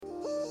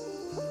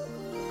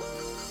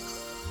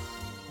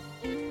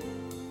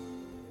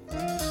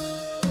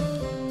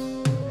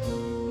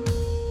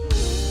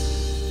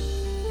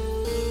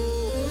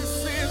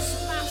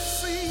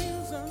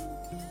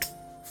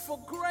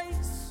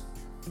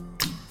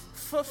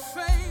for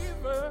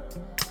favor.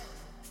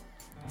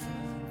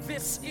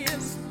 This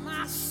is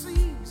my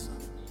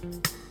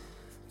season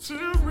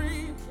to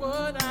reap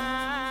what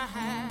I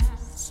have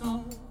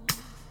sown.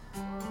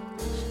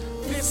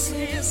 This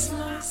is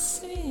my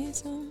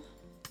season.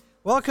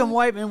 Welcome,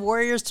 Whiteman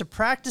Warriors, to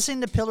Practicing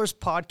the Pillars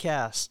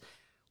podcast,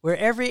 where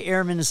every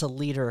airman is a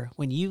leader.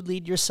 When you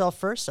lead yourself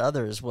first,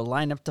 others will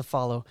line up to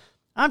follow.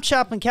 I'm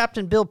Chaplain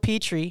Captain Bill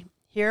Petrie,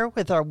 here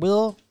with our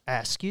Wing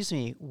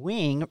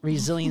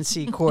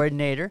Resiliency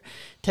Coordinator,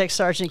 Tech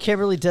Sergeant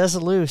Kimberly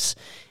Desalus,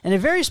 and a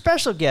very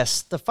special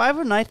guest, the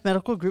 509th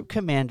Medical Group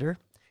Commander,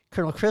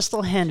 Colonel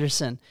Chrystal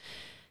Henderson.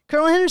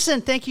 Colonel Henderson,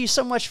 thank you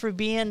so much for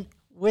being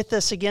with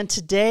us again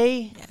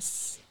today.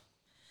 Yes.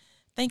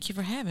 Thank you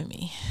for having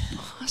me.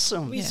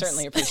 Awesome. We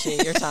certainly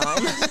appreciate your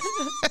time.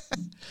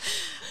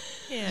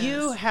 Yes.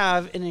 You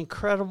have an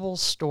incredible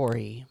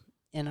story,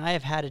 and I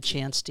have had a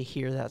chance to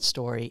hear that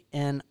story,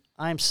 and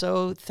I'm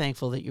so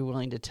thankful that you're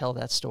willing to tell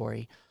that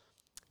story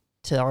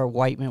to our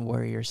Whiteman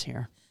Warriors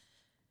here.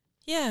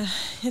 Yeah,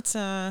 it's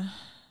I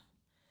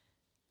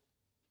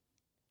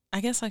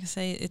guess I could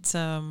say it's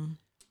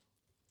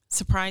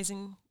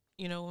surprising,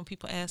 when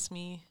people ask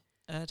me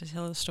to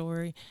tell a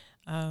story.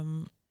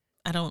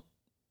 I don't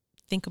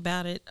think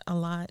about it a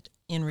lot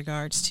in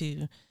regards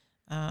to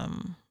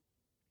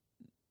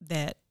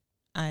that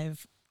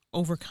I've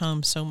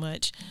overcome so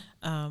much.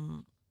 I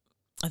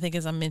think,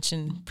 as I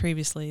mentioned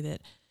previously,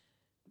 that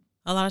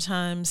a lot of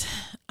times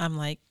I'm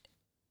like,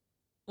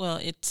 well,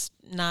 it's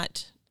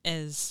not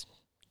as,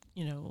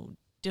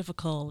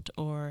 difficult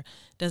or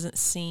doesn't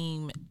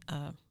seem,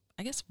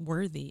 I guess,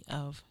 worthy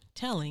of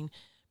telling,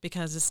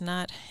 because it's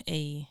not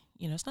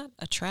it's not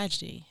a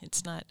tragedy.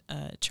 It's not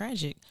a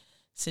tragic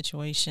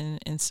situation.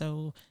 And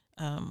so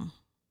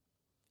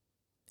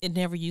it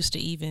never used to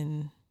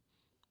even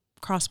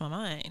cross my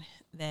mind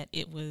that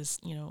it was,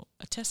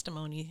 a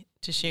testimony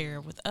to share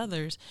with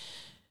others,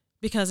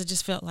 because it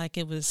just felt like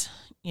it was,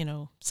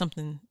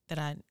 something that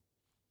I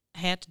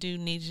had to do,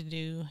 needed to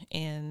do.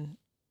 And,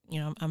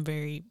 I'm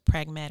very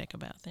pragmatic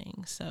about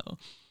things. So,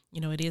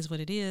 it is what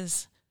it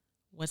is.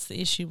 What's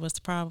the issue? What's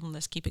the problem?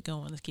 Let's keep it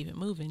going. Let's keep it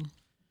moving.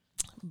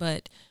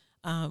 But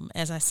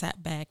as I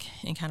sat back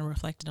and kind of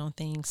reflected on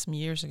things some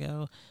years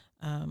ago,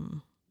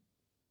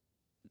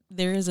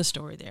 there is a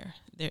story there.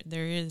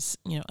 There is,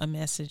 a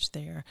message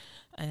there.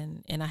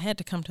 And I had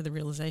to come to the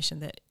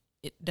realization that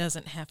it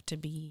doesn't have to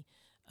be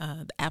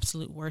the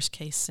absolute worst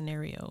case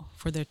scenario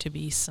for there to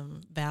be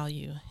some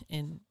value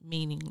and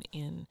meaning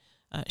in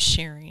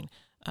sharing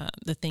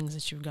the things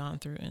that you've gone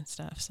through and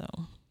stuff.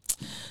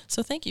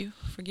 So thank you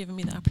for giving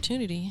me the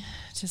opportunity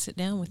to sit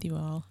down with you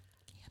all.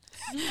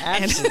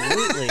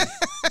 Absolutely.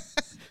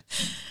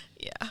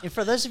 Yeah. And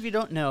for those of you who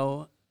don't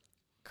know,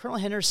 Colonel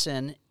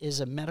Henderson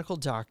is a medical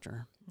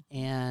doctor,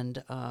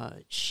 and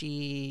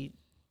she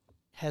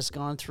has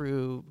gone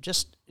through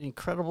just an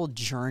incredible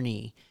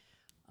journey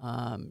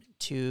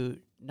to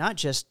not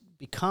just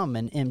become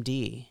an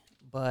MD,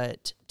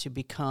 but to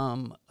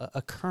become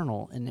a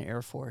colonel in the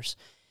Air Force.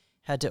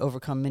 Had to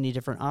overcome many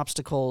different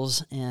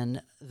obstacles,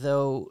 and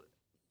though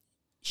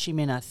she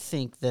may not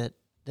think that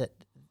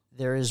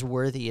they're as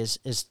worthy as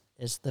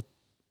the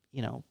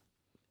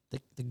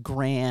the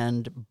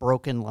grand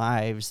broken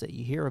lives that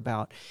you hear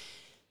about,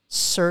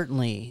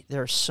 certainly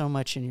there's so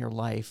much in your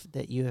life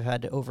that you have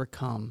had to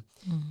overcome,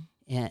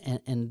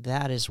 and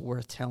that is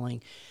worth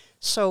telling.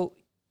 So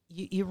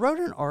you wrote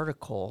an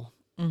article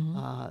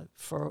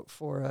for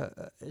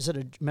is it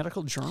a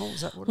medical journal?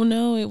 Is that what? Well,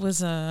 no, it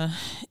was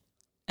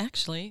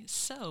actually.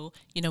 So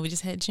we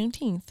just had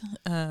Juneteenth.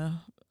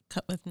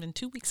 It's been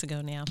 2 weeks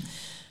ago now.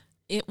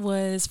 It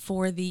was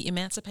for the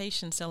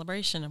emancipation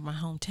celebration of my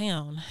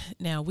hometown.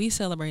 Now, we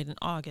celebrate in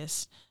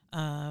August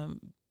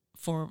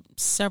for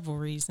several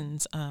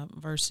reasons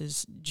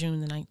versus June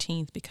the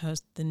 19th,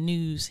 because the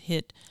news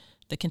hit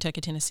the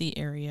Kentucky, Tennessee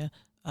area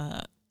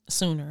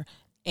sooner.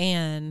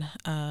 And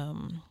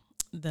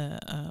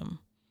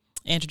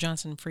Andrew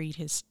Johnson freed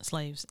his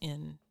slaves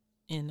in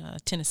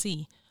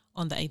Tennessee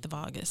on the 8th of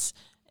August.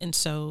 And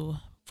so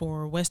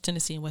for West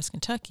Tennessee and West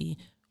Kentucky,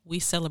 we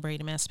celebrate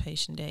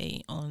Emancipation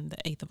Day on the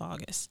 8th of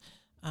August.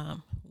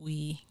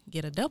 We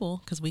get a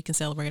double because we can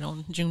celebrate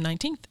on June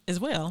 19th as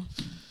well.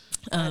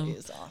 That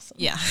is awesome.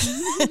 Yeah.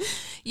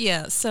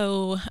 Yeah.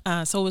 So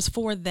it was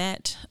for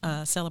that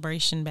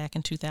celebration back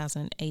in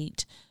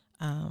 2008.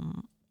 I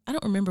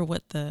don't remember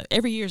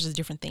every year is a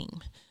different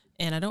theme.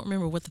 And I don't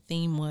remember what the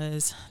theme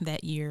was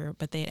that year,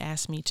 but they had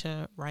asked me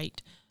to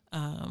write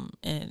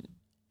an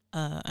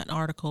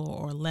article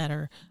or a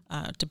letter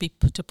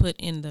to put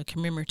in the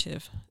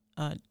commemorative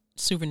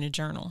souvenir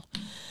journal.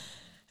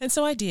 And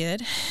so I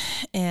did,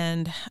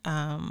 and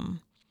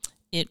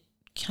it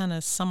kind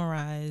of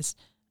summarized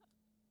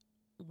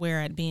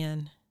where I'd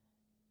been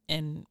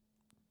and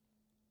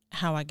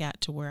how I got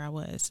to where I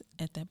was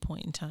at that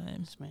point in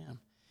time. Yes, ma'am.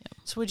 Yep.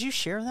 So would you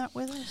share that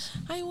with us?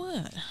 I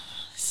would.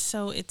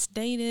 So it's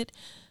dated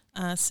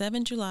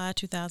 7 July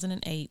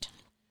 2008,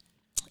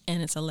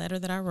 and it's a letter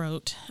that I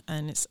wrote,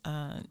 and it's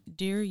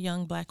Dear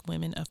Young Black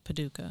Women of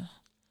Paducah.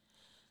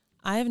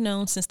 I have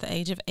known since the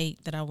age of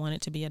 8 that I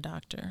wanted to be a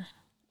doctor.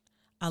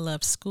 I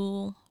loved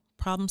school,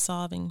 problem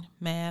solving,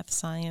 math,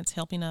 science,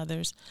 helping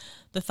others,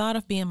 the thought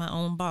of being my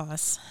own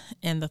boss,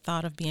 and the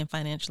thought of being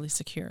financially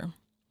secure.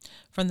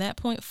 From that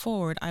point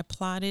forward, I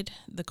plotted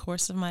the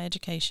course of my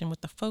education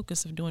with the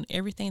focus of doing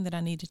everything that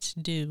I needed to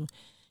do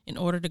in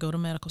order to go to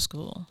medical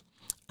school.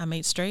 I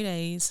made straight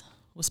A's,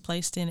 was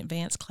placed in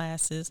advanced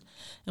classes,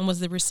 and was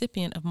the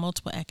recipient of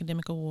multiple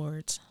academic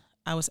awards.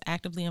 I was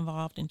actively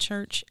involved in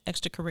church,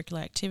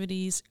 extracurricular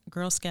activities,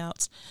 Girl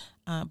Scouts,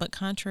 but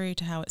contrary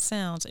to how it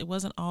sounds, it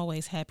wasn't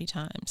always happy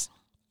times.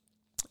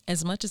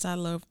 As much as I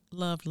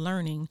loved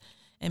learning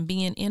and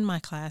being in my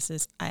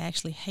classes, I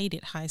actually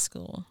hated high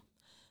school.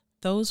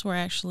 Those were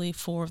actually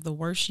 4 of the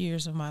worst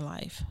years of my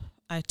life.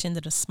 I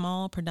attended a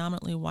small,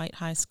 predominantly white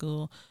high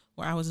school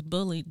where I was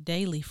bullied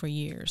daily for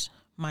years.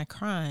 My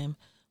crime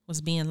was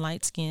being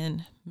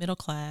light-skinned, middle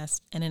class,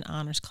 and in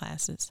honors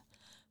classes.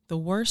 The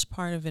worst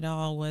part of it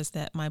all was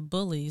that my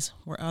bullies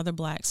were other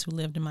blacks who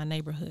lived in my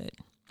neighborhood.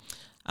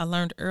 I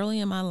learned early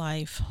in my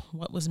life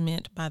what was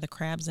meant by the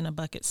crabs in a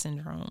bucket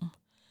syndrome.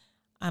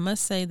 I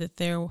must say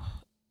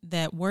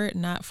that were it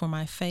not for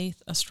my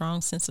faith, a strong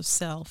sense of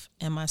self,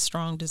 and my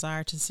strong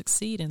desire to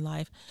succeed in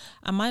life,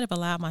 I might have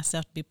allowed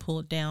myself to be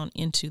pulled down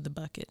into the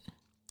bucket.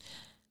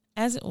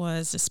 As it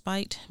was,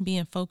 despite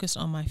being focused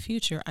on my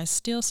future, I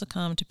still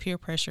succumbed to peer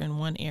pressure in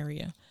one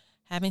area,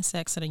 having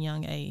sex at a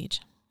young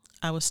age.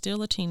 I was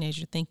still a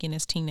teenager thinking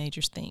as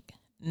teenagers think.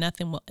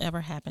 Nothing will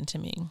ever happen to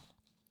me.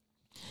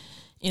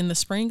 In the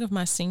spring of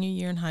my senior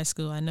year in high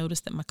school, I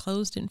noticed that my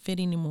clothes didn't fit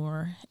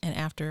anymore, and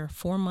after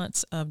 4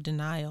 months of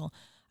denial,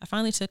 I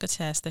finally took a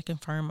test that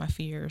confirmed my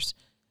fears.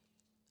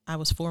 I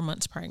was 4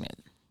 months pregnant.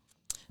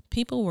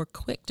 People were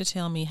quick to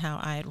tell me how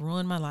I had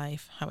ruined my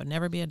life, I would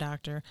never be a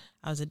doctor,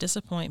 I was a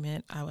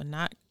disappointment, I would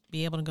not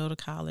be able to go to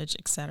college,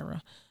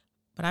 etc.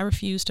 But I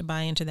refused to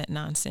buy into that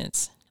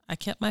nonsense. I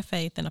kept my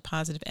faith and a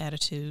positive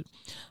attitude.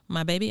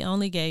 My baby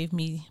only gave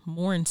me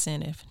more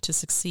incentive to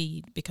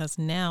succeed because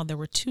now there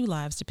were 2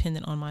 lives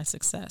dependent on my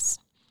success.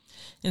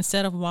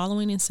 Instead of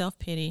wallowing in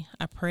self-pity,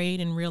 I prayed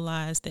and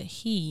realized that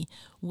He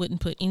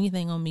wouldn't put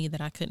anything on me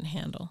that I couldn't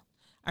handle.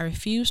 I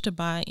refused to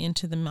buy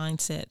into the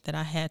mindset that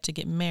I had to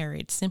get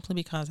married simply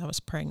because I was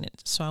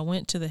pregnant. So I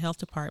went to the health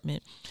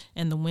department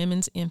and the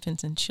Women's,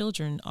 Infants, and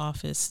Children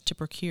office to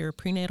procure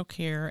prenatal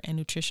care and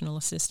nutritional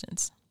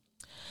assistance.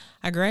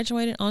 I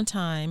graduated on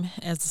time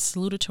as the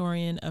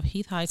salutatorian of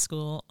Heath High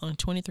School on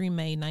 23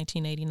 May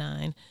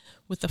 1989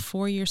 with a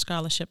 4-year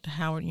scholarship to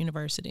Howard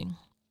University.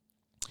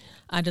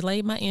 I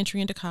delayed my entry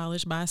into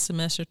college by a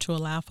semester to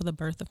allow for the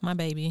birth of my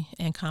baby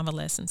and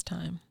convalescence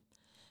time.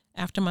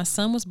 After my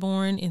son was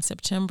born in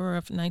September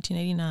of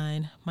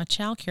 1989, my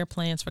child care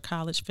plans for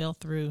college fell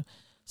through,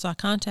 so I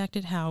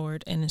contacted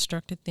Howard and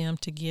instructed them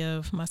to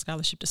give my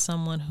scholarship to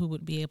someone who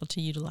would be able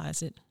to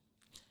utilize it.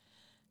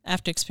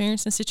 After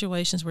experiencing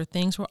situations where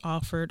things were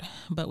offered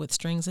but with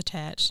strings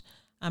attached,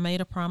 I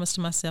made a promise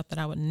to myself that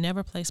I would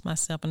never place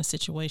myself in a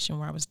situation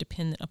where I was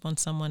dependent upon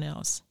someone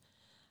else.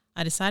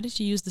 I decided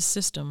to use the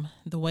system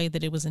the way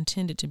that it was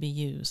intended to be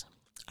used.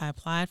 I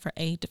applied for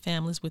aid to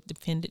families with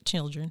dependent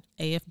children,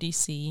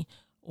 AFDC,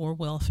 or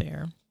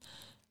welfare.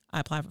 I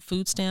applied for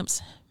food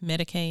stamps,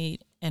 Medicaid,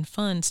 and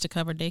funds to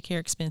cover daycare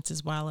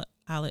expenses while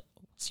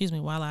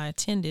I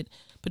attended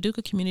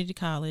Paducah Community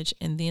College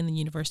and then the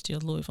University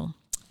of Louisville.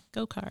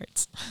 Go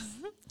Cards.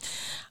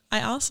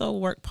 I also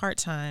worked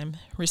part-time,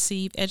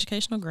 received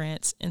educational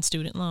grants and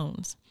student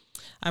loans.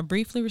 I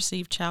briefly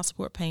received child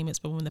support payments,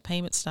 but when the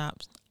payments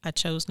stopped, I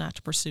chose not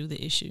to pursue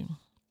the issue.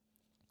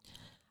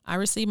 I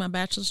received my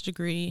bachelor's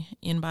degree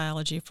in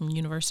biology from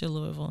University of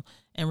Louisville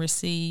and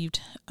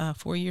received a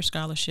 4-year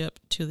scholarship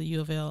to the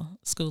U of L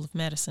School of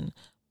Medicine,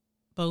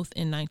 both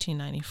in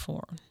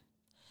 1994.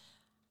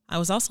 I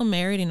was also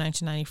married in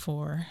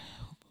 1994,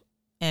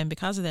 and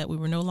because of that, we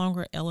were no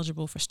longer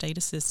eligible for state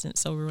assistance,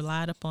 so we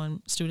relied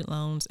upon student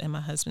loans and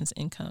my husband's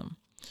income.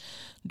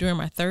 During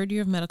my 3rd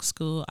year of medical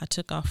school, I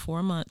took off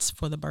 4 months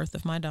for the birth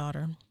of my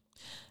daughter.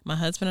 My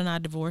husband and I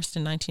divorced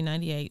in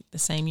 1998, the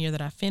same year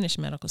that I finished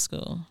medical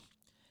school.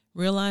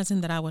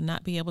 Realizing that I would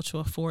not be able to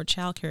afford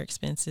childcare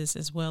expenses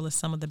as well as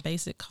some of the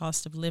basic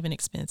cost of living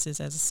expenses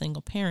as a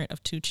single parent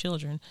of 2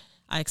 children,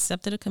 I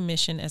accepted a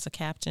commission as a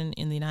captain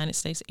in the United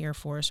States Air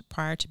Force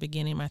prior to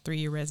beginning my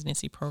 3-year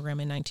residency program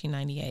in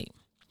 1998.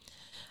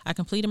 I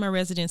completed my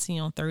residency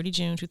on 30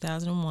 June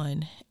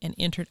 2001 and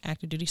entered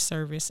active duty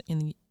service in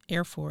the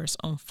Air Force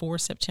on 4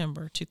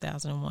 September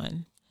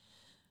 2001.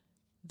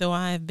 Though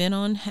I have been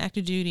on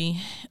active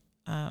duty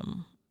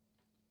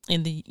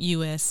in the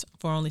U.S.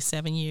 for only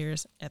 7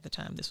 years at the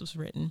time this was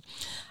written,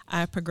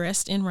 I have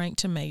progressed in rank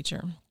to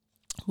major,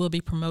 will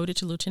be promoted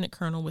to lieutenant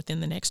colonel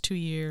within the next 2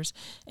 years,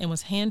 and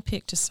was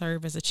handpicked to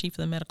serve as the chief of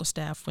the medical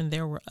staff when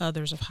there were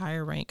others of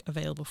higher rank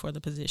available for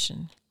the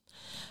position.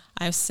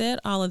 I have said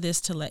all of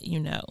this to let you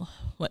know,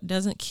 what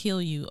doesn't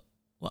kill you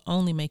will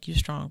only make you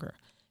stronger.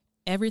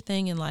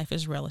 Everything in life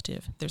is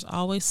relative. There's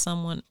always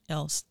someone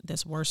else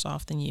that's worse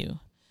off than you.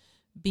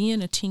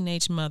 Being a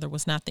teenage mother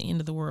was not the end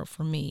of the world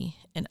for me,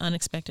 and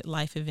unexpected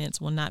life events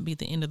will not be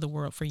the end of the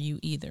world for you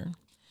either.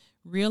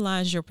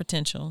 Realize your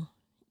potential.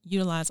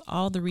 Utilize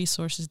all the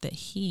resources that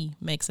he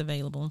makes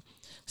available.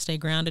 Stay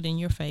grounded in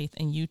your faith,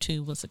 and you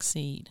too will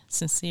succeed.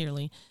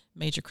 Sincerely,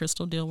 Major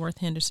Chrystal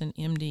Henderson,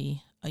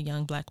 MD, a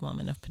young black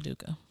woman of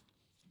Paducah.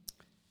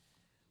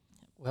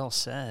 Well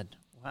said.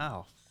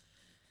 Wow.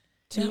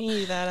 To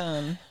me, that,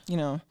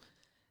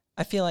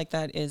 I feel like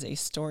that is a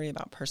story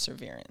about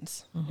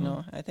perseverance.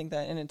 I think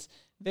that, and it's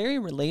very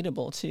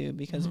relatable too,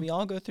 because we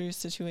all go through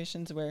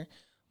situations where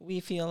we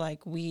feel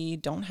like we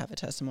don't have a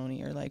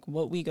testimony, or like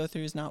what we go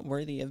through is not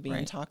worthy of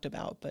being talked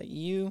about. But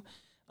you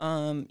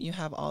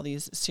have all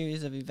these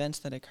series of events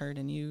that occurred,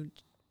 and you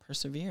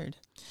persevered.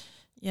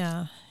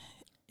 Yeah,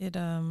 it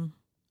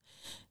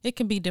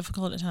can be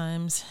difficult at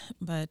times,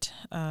 but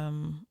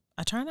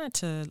I try not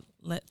to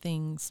let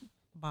things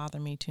bother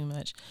me too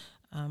much.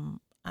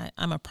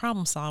 I'm a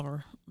problem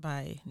solver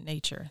by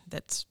nature.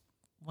 That's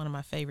one of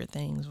my favorite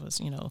things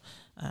was,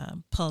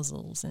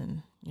 puzzles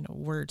and,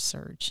 word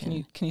search.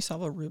 Can you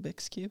solve a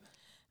Rubik's Cube?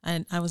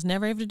 And I was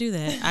never able to do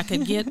that. I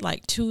could get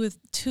like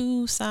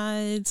two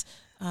sides,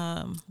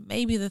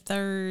 maybe the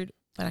third,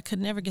 but I could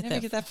never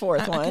get that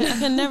fourth one. I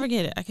could never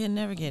get it. I could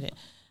never get it.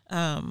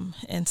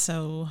 And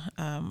so,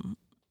 of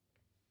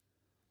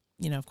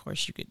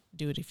course you could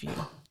do it if you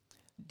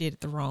did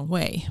it the wrong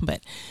way,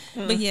 but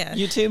yeah,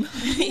 YouTube.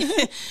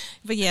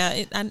 But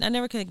yeah, I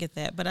never could get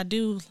that, but I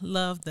do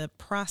love the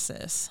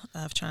process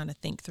of trying to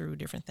think through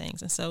different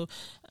things. And so,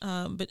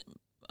 but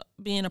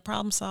being a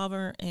problem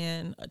solver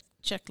and a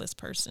checklist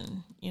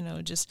person,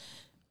 just,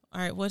 all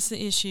right, what's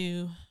the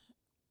issue?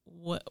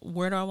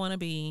 Where do I want to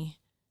be?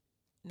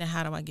 Now,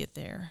 how do I get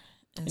there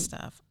and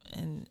stuff?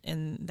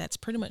 And that's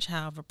pretty much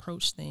how I've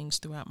approached things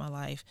throughout my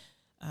life.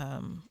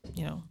 I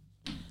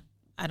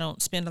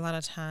don't spend a lot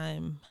of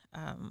time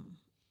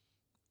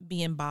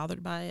being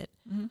bothered by it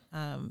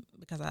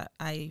because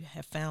I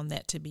have found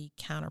that to be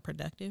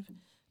counterproductive.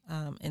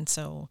 And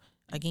so,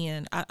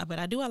 again, but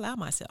I do allow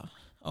myself,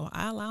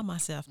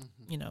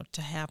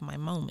 to have my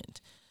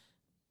moment.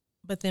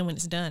 But then when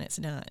it's done, it's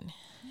done.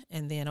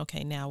 And then,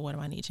 okay, now what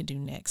do I need to do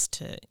next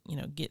to,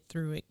 get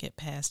through it, get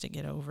past it,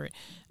 get over it,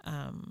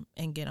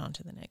 and get on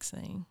to the next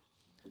thing.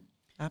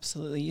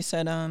 Absolutely. You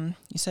said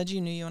you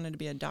knew you wanted to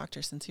be a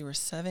doctor since you were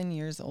 7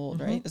 years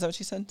old, right? Is that what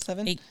you said?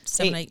 7? 8.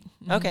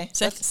 Mm-hmm. Okay.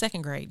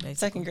 Second grade, basically.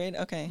 Second grade.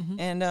 Okay.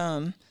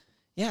 And,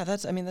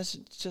 that's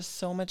just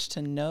so much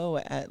to know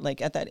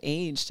at that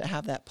age, to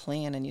have that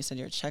plan. And you said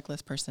you're a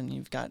checklist person.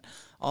 You've got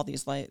all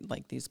these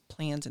these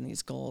plans and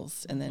these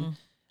goals, and then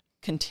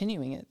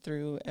continuing it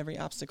through every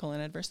obstacle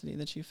and adversity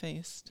that you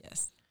faced.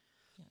 Yes.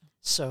 Yeah.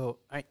 So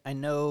I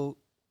know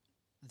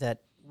that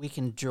we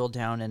can drill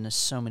down into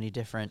so many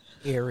different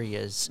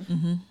areas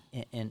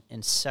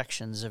and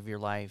sections of your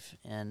life,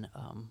 and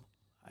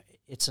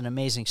it's an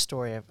amazing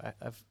story.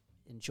 I've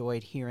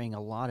enjoyed hearing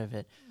a lot of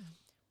it,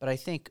 but I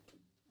think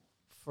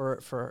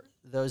for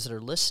those that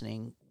are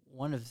listening,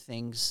 one of the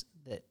things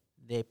that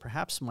they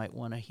perhaps might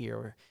want to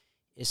hear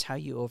is how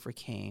you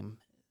overcame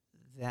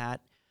that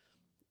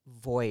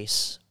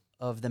voice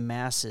of the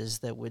masses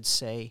that would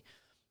say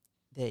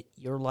that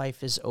your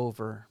life is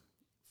over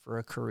for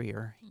a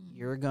career.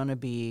 You're going to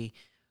be,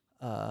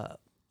 a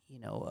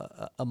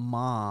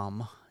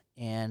mom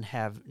and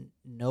have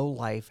no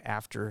life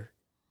after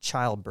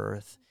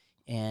childbirth,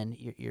 and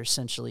you're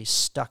essentially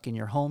stuck in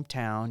your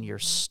hometown. You're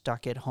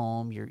stuck at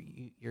home.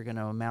 You're going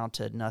to amount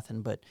to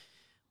nothing but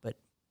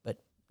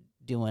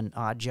doing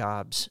odd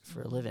jobs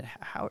for a living.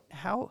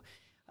 How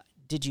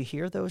did you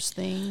hear those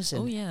things?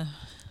 Oh yeah,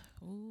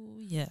 oh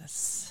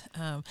yes.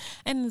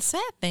 And the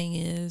sad thing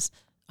is,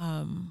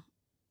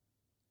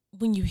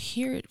 when you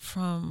hear it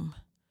from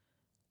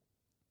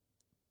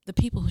the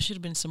people who should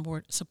have been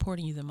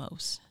supporting you the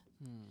most,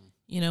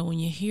 when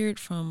you hear it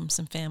from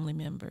some family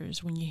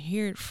members, when you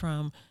hear it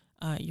from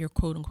your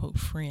quote unquote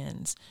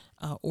friends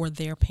or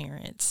their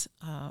parents,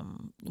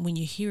 when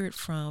you hear it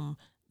from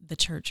the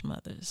church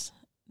mothers,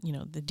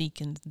 the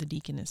deacons, the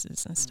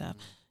deaconesses and stuff,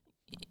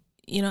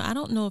 I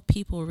don't know if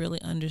people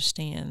really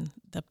understand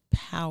the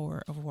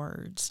power of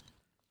words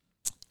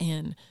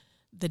and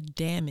the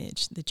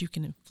damage that you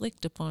can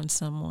inflict upon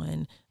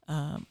someone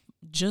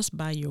just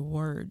by your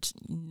words.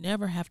 You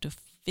never have to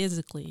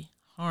physically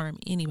harm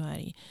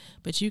anybody,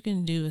 but you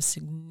can do a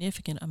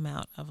significant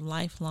amount of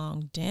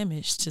lifelong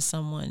damage to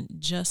someone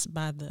just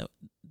by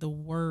the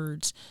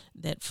words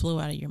that flow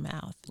out of your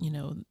mouth.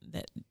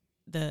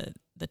 That the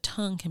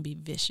tongue can be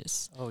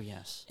vicious. Oh,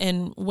 yes.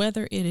 And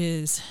whether it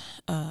is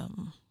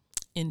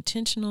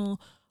intentional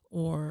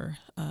or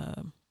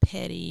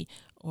petty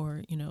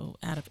or,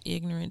 out of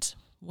ignorance,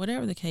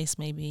 whatever the case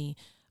may be,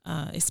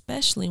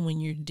 especially when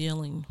you're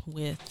dealing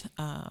with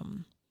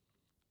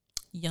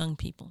young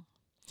people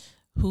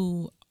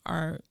who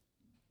are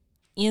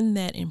in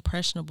that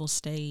impressionable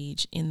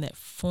stage, in that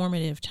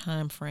formative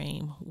time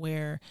frame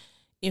where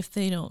if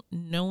they don't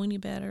know any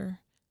better,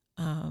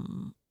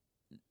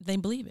 they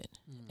believe it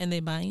and they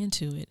buy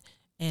into it,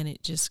 and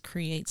it just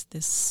creates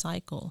this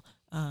cycle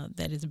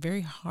that is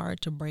very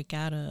hard to break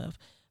out of.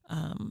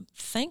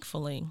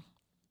 Thankfully,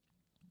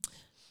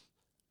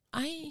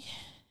 my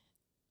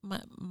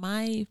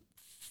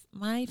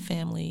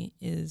family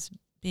is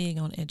big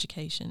on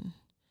education,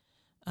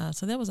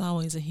 so that was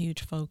always a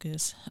huge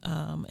focus,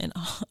 and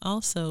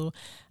also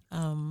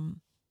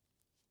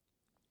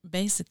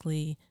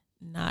basically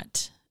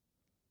not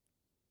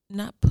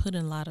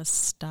putting a lot of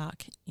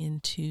stock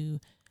into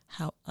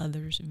how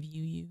others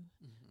view you.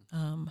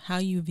 How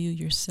you view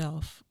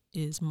yourself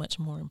is much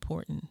more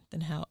important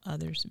than how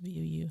others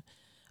view you.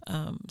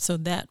 So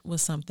that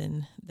was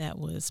something that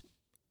was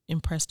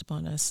impressed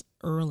upon us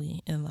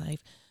early in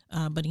life.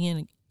 But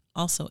again,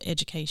 also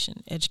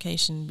education.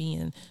 Education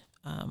being,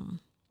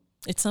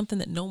 it's something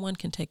that no one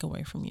can take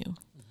away from you.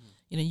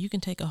 You know, you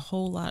can take a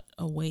whole lot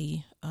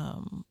away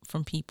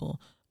from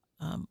people,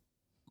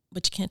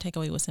 but you can't take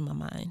away what's in my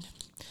mind.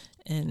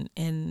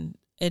 And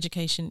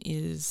education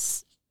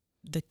is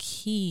the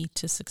key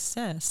to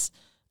success.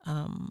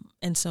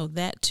 And so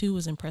that too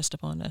was impressed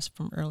upon us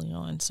from early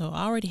on. So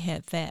I already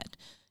had that,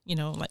 you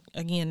know, like,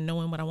 again,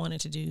 knowing what I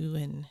wanted to do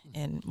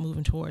and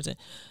moving towards it.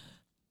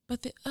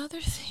 But the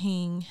other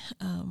thing,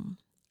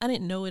 I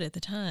didn't know it at the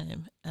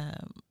time,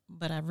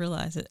 but I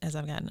realized it as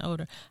I've gotten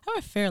older. I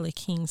have a fairly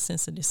keen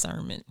sense of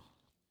discernment.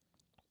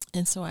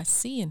 And so I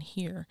see and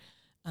hear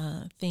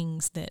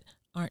things that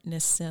aren't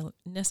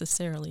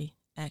necessarily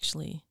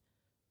actually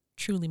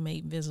truly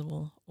made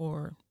visible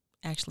or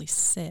actually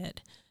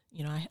said.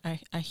 You know,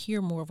 I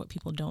hear more of what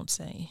people don't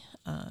say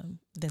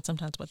than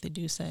sometimes what they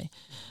do say.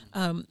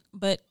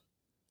 But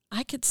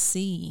I could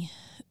see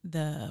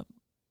the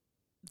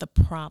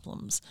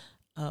problems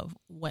of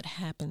what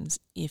happens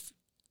if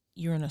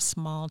you're in a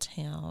small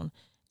town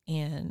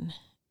and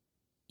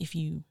if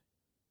you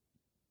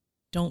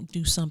don't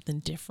do something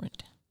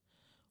different,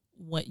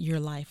 what your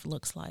life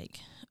looks like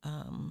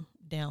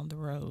down the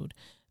road.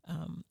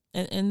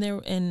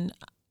 And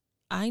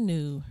I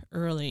knew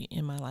early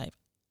in my life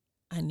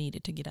I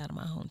needed to get out of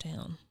my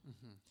hometown.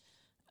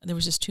 There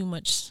was just too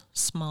much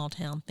small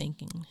town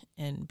thinking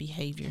and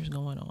behaviors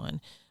going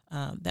on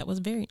that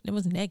was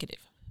negative,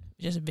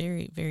 just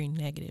very, very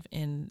negative.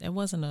 And it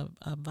wasn't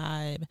a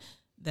vibe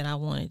that I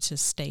wanted to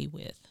stay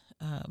with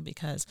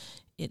because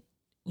it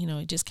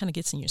just kind of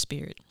gets in your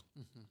spirit.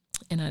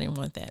 And I didn't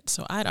want that.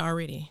 So I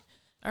already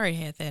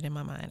had that in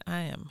my mind. I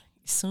am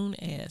soon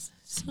as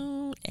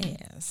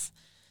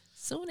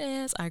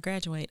I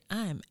graduate,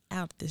 I am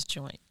out this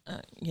joint.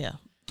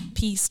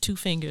 Peace, 2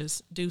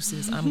 fingers,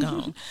 deuces, I'm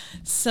gone.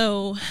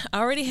 So I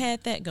already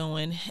had that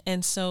going.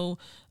 And so,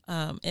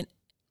 and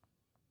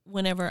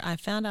whenever I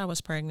found out I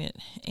was pregnant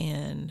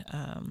and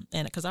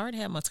because I already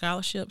had my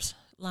scholarships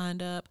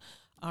lined up,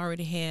 I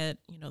already had,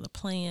 the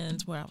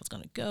plans, where I was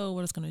going to go,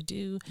 what I was going to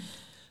do.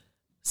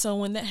 So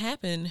when that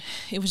happened,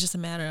 it was just a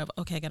matter of,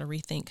 okay, I got to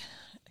rethink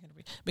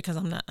because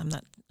I'm not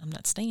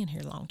staying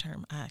here long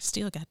term. I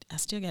still got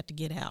to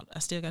get out.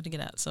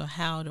 So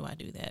how do I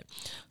do that?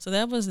 So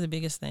that was the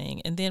biggest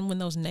thing. And then when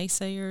those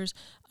naysayers,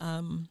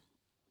 the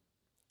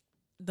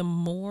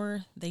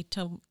more they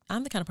tell,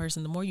 I'm the kind of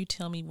person, the more you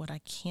tell me what I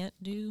can't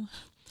do,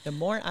 the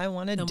more I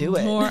want to do it.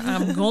 The more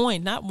I'm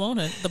going, not want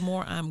to, the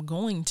more I'm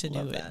going to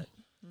do that. it.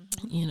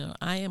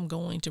 I am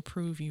going to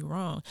prove you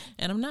wrong.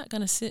 And I'm not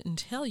going to sit and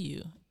tell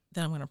you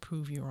that I'm going to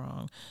prove you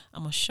wrong.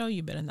 I'm going to show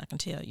you better than I can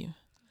tell you.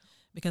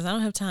 Because I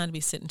don't have time to be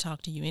sitting and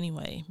talk to you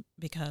anyway,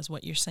 because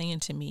what you're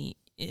saying to me,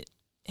 it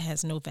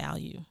has no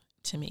value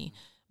to me.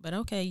 But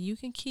okay, you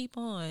can keep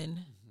on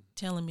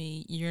telling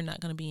me you're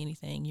not going to be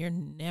anything. You're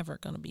never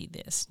going to be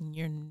this. And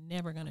you're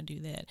never going to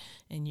do that.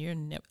 And you're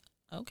never,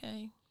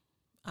 okay.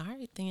 All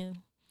right then.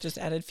 Just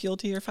added fuel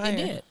to your fire. It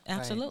did.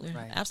 Absolutely.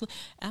 Right.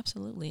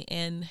 Absolutely.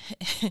 And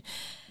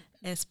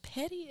as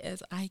petty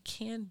as I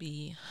can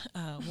be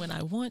when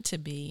I want to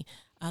be,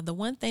 the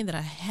one thing that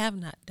I have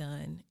not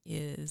done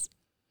is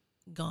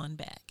gone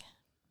back.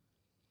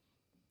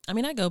 I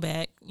mean, I go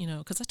back,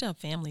 because I still have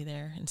family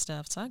there and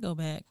stuff. So I go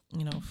back,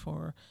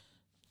 for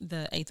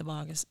the 8th of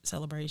August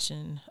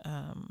celebration.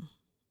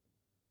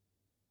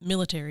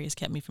 Military has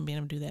kept me from being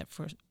able to do that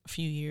for a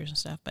few years and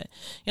stuff. But,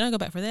 I go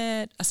back for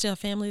that. I still have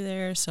family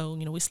there. So,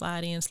 we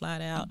slide in,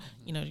 slide out,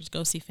 just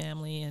go see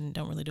family and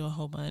don't really do a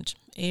whole bunch.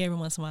 Every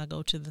once in a while I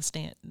go to the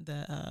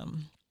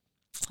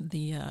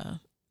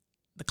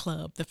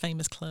club, the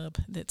famous club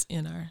that's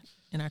in our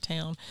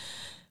town.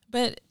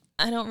 But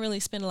I don't really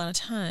spend a lot of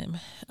time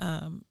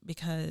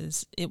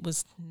because it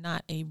was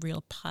not a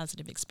real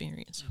positive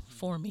experience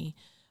for me.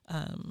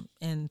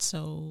 And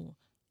so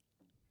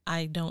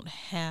I don't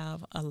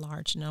have a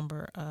large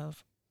number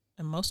of,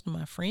 and most of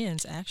my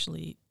friends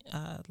actually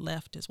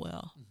left as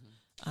well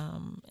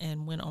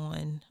and went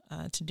on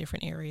to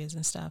different areas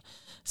and stuff.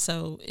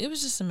 So it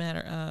was just a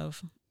matter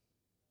of,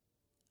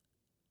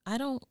 I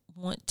don't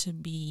want to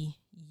be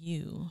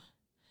you,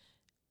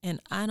 and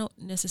I don't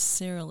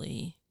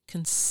necessarily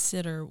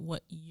consider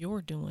what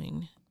you're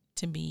doing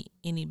to be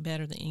any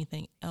better than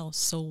anything else.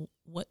 So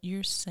what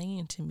you're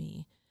saying to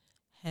me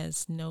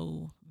has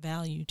no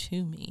value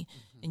to me.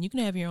 And you can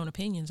have your own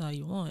opinions all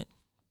you want,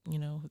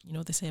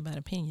 what they say about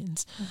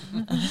opinions,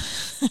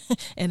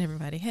 and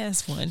everybody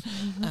has one.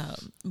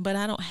 But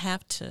I don't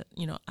have to,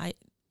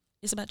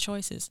 it's about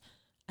choices.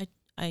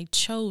 I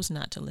chose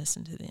not to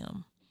listen to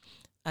them.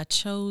 I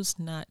chose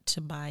not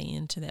to buy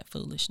into that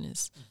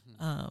foolishness,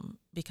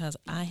 because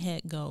I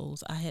had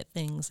goals. I had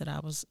things that I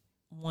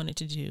wanted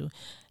to do,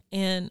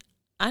 and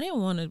I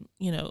didn't want to,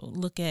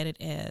 look at it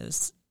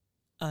as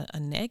a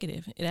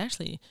negative. It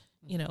actually,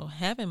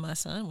 having my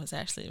son was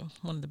actually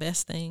one of the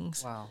best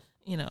things. Wow.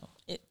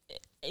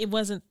 It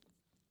wasn't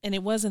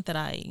that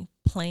I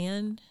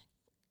planned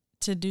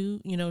to do,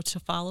 to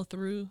follow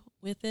through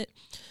with it.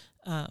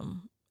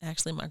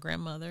 Actually, my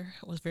grandmother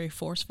was very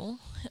forceful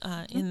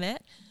in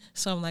that.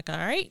 So I'm like, all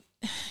right,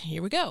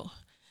 here we go.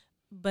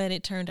 But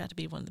it turned out to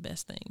be one of the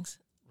best things,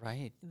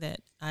 right,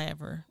 that I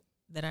ever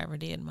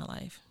did in my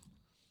life.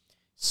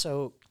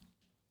 So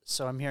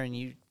I'm hearing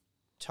you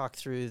talk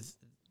through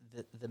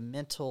the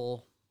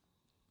mental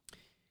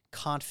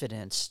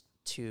confidence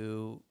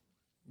to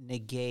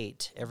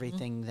negate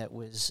everything that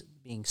was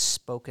being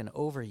spoken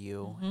over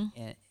you,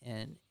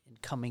 and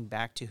coming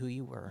back to who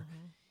you were,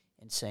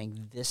 and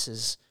saying, this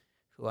is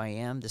who I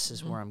am, this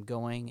is where I'm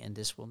going, and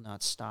this will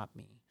not stop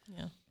me.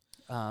 Yeah.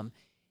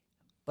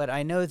 But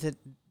I know that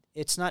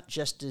it's not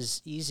just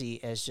as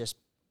easy as just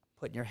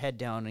putting your head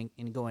down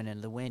and going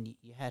into the wind.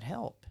 You had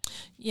help.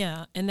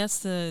 Yeah, and that's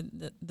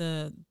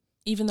the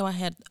even though I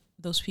had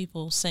those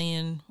people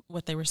saying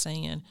what they were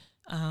saying,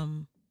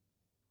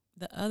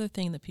 the other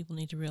thing that people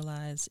need to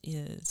realize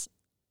is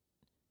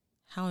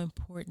how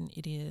important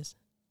it is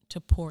to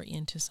pour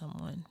into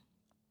someone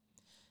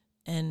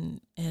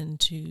and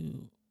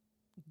to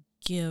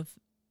give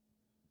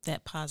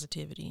that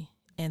positivity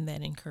and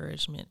that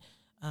encouragement,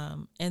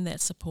 and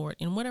that support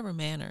in whatever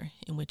manner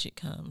in which it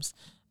comes.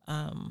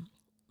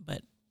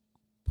 But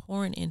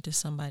pouring into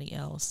somebody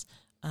else,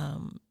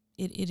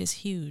 it is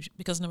huge,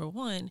 because number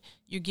one,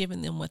 you're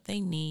giving them what they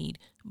need,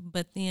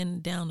 but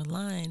then down the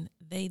line,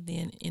 they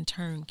then in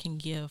turn can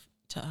give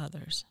to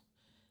others,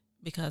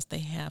 because they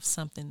have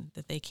something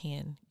that they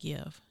can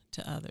give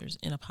to others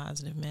in a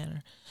positive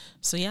manner.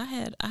 So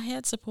yeah, I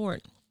had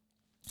support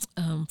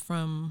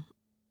from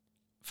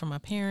my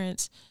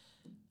parents,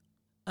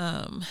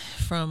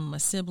 from my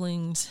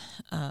siblings,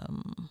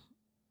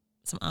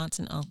 some aunts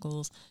and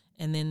uncles,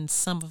 and then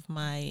some of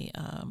my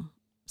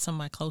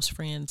close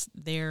friends,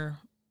 their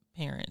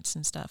parents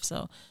and stuff.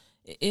 So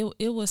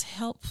it was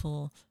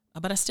helpful,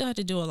 but I still had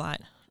to do a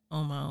lot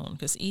on my own,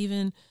 because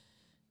even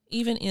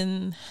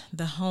in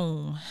the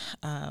home,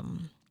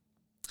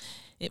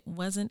 it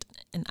wasn't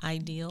an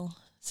ideal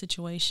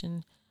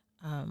situation,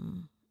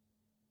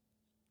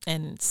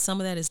 and some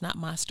of that is not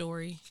my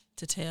story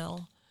to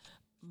tell,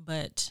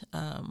 but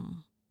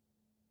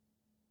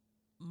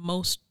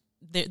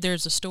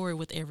there's a story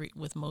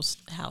with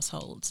most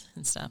households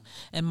and stuff,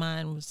 and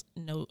mine was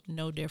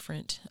no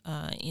different,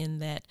 in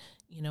that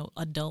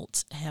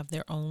adults have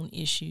their own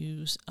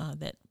issues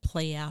that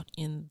play out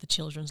in the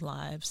children's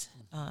lives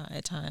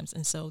at times,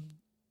 and so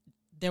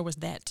there was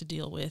that to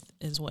deal with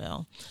as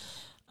well.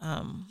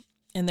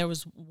 And there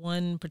was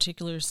one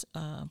particular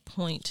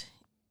point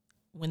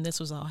when this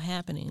was all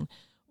happening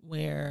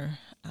where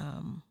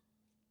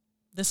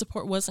the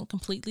support wasn't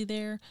completely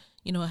there.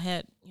 I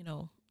had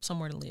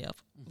somewhere to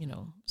live,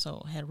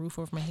 so I had a roof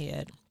over my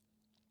head.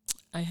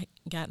 I had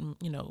gotten,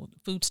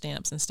 food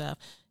stamps and stuff.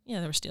 Yeah,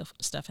 there was still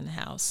stuff in the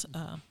house.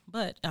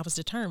 But I was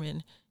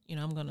determined,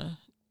 I'm going to,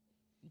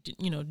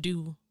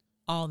 do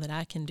all that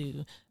I can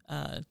do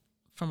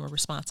from a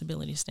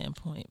responsibility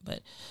standpoint.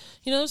 But,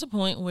 there was a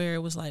point where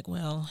it was like,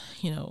 well,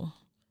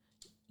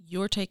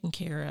 you're taken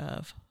care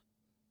of,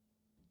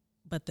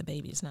 but the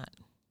baby's not.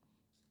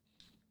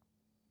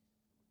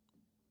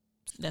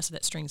 That's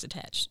that strings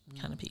attached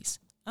kind of piece.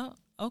 Oh,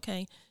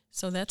 okay.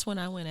 So that's when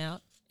I went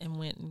out and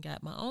went and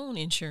got my own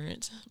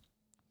insurance,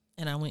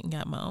 and I went and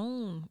got my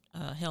own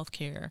health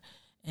care,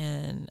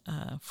 and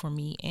for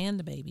me and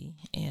the baby.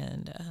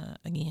 And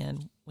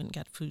again, went and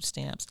got food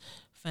stamps,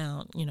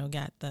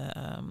 got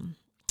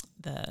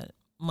the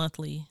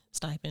monthly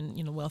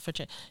stipend, welfare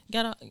check,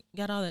 got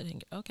all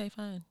that. Okay,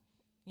 fine.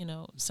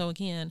 So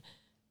again,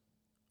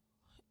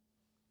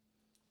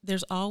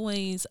 there's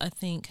always, I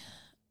think,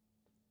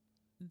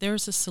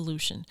 there's a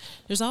solution.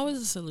 There's always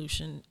a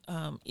solution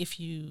if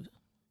you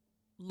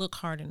look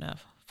hard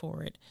enough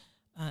for it,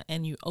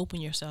 and you open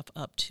yourself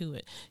up to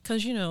it.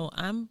 Because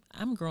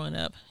I'm growing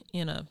up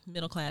in a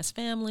middle class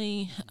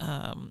family.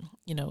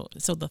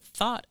 So the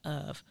thought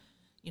of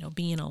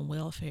being on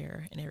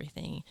welfare and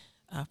everything,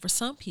 for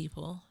some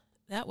people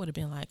that would have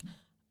been like,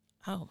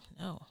 oh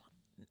no,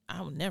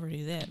 I would never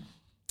do that.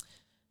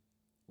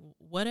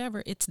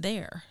 Whatever, it's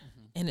there.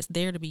 And it's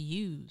there to be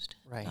used.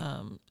 Right.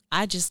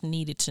 I just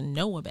needed to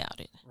know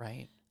about it.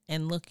 Right.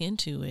 And look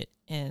into it.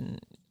 And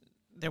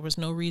there was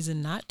no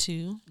reason not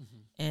to.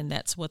 And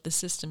that's what the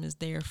system is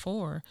there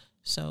for.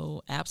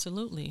 So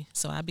absolutely.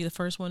 So I'd be the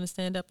first one to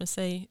stand up and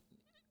say,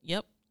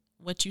 yep,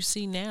 what you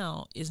see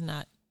now is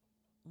not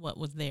what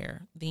was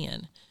there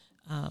then.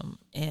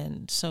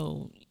 And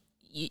so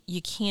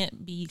you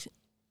can't be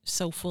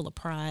so full of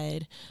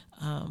pride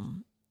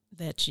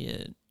that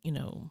you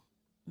know,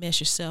 mess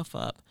yourself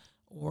up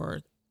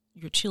or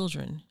your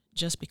children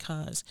just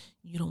because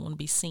you don't want to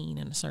be seen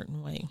in a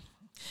certain way.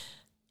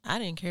 I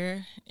didn't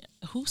care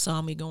who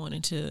saw me going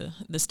into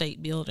the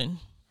state building.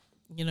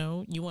 You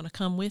know, you want to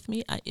come with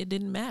me? It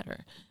didn't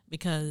matter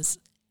because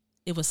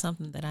it was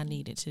something that I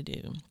needed to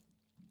do.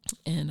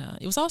 And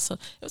it was also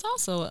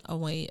a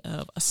way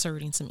of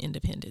asserting some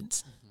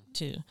independence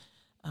too.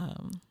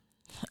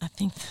 I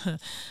think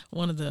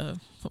one of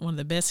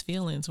the best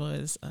feelings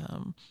was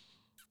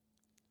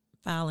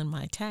filing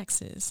my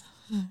taxes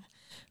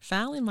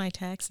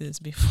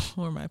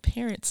before my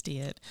parents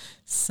did,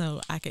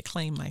 so I could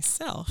claim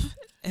myself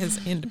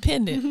as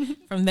independent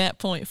from that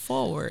point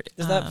forward.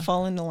 Does that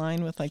fall into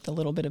line with like the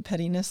little bit of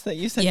pettiness that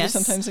you said you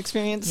sometimes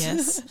experience?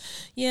 Yes.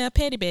 Yeah,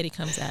 Petty Betty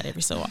comes out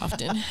every so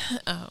often.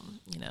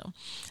 You know,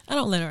 I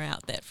don't let her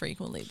out that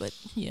frequently, but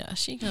yeah,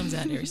 she comes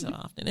out every so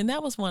often. And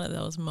that was one of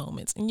those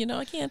moments. And, you know,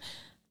 again,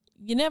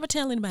 you never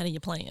tell anybody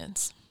your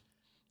plans.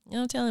 You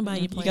don't tell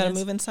anybody your plans. You got to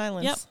move in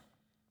silence.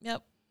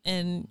 Yep.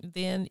 And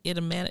then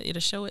it'll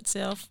show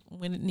itself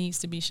when it needs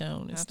to be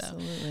shown and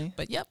Absolutely. stuff.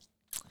 But yep,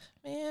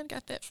 man,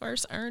 got that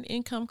first earned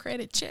income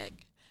credit check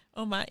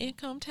on my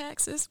income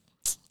taxes.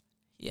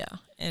 Yeah,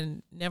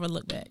 and never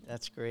look back.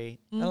 That's great.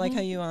 I like how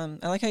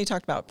you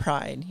talked about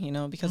pride, you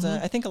know, because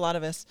I think a lot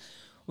of us,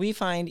 we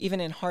find even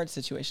in hard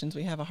situations,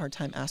 we have a hard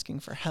time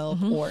asking for help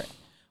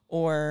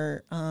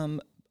or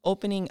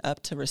opening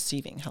up to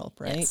receiving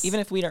help, right? Yes. Even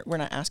if we're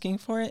not asking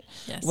for it,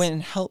 when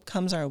help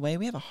comes our way,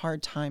 we have a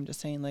hard time just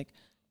saying like,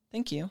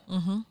 thank you.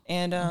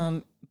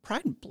 And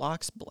pride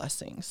blocks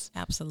blessings.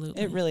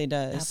 Absolutely. It really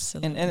does.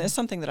 Absolutely. And it's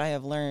something that I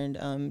have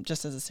learned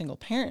just as a single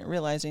parent,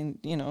 realizing,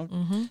 you know,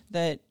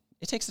 that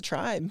it takes a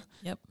tribe.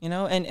 Yep. You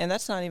know, and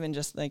that's not even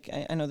just like,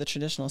 I know the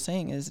traditional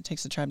saying is it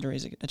takes a tribe to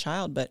raise a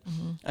child, but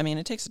I mean,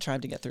 it takes a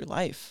tribe to get through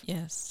life.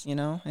 Yes. You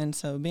know, and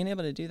so being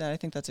able to do that, I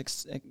think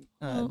that's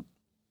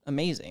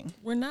amazing.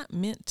 We're not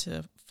meant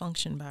to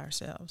function by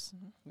ourselves.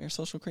 We're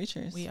social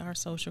creatures. We are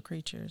social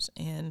creatures.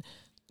 And,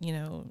 you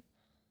know,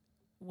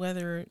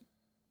 whether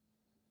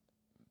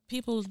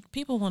people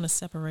want to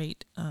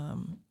separate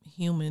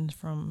humans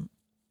from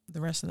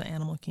the rest of the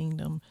animal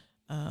kingdom,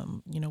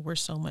 you know, we're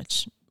so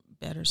much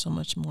better, so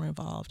much more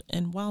involved.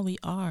 And while we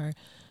are,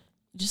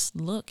 just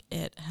look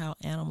at how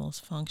animals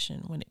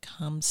function when it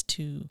comes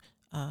to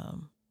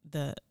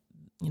the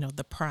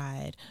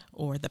pride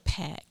or the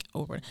pack,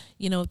 or,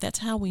 you know, that's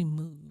how we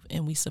move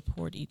and we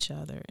support each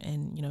other.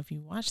 And, you know, if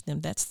you watch them,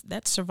 that's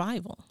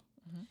survival.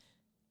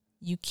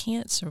 You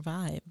can't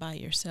survive by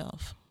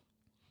yourself.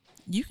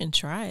 You can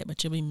try it,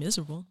 but you'll be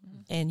miserable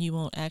and you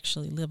won't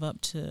actually live up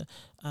to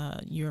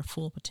your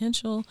full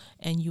potential,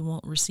 and you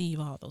won't receive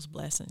all those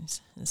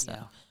blessings and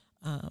stuff.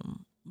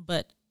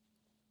 But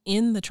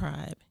in the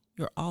tribe,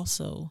 you're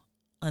also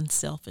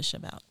unselfish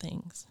about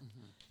things.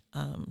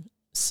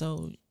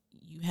 So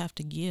you have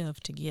to give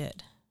to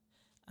get,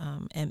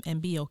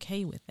 and be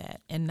okay with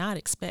that, and not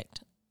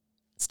expect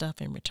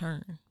stuff in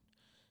return.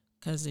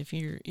 Because if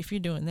you're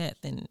doing that,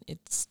 then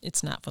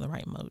it's not for the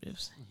right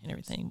motives and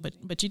everything.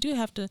 But you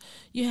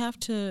have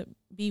to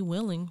be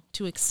willing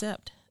to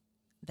accept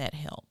that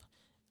help,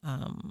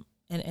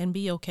 and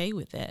be okay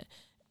with that.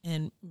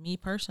 And me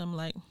personally, I'm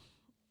like,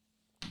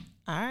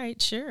 all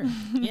right, sure,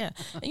 yeah.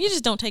 And you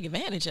just don't take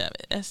advantage of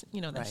it. That's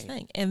the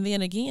thing. And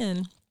then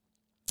again,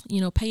 you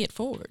know, pay it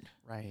forward.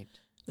 Right.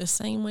 The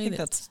same way I think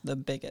that's the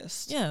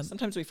biggest. Yeah.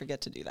 Sometimes we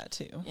forget to do that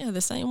too. Yeah. The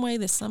same way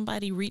that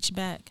somebody reached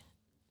back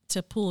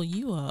to pull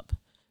you up,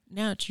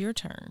 now it's your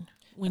turn.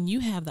 When you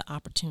have the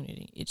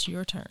opportunity, it's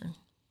your turn.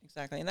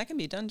 Exactly. And that can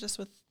be done just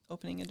with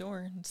opening a door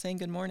and saying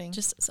good morning.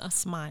 Just a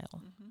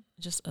smile.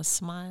 Just a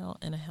smile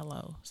and a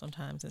hello.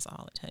 Sometimes is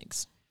all it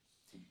takes.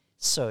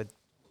 So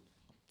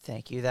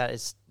thank you.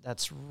 That's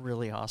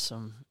really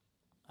awesome.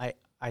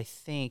 I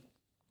think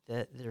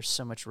that there's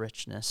so much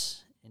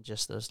richness in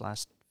just those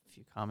last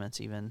few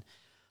comments even.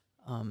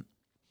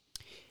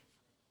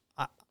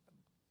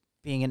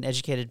 Being an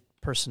educated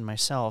person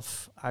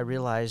myself, I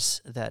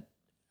realize that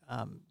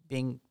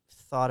being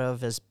thought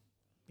of as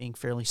being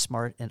fairly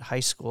smart in high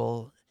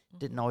school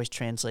didn't always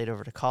translate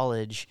over to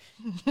college,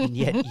 and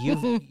yet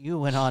you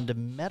went on to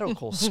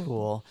medical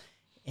school,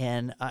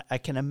 and I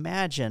can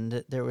imagine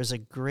that there was a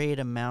great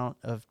amount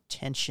of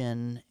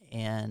tension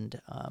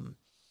and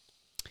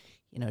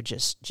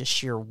just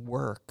sheer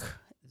work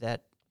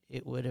that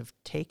it would have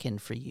taken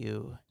for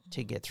you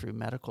to get through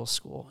medical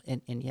school,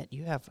 and yet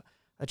you have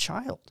a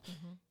child.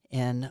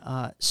 And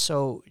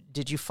so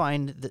did you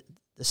find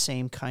the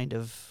same kind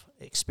of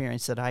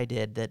experience that I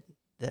did, that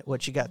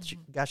what you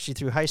got you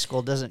through high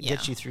school doesn't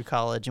get you through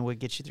college, and what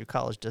gets you through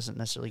college doesn't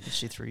necessarily get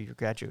you through your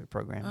graduate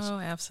programs? Oh,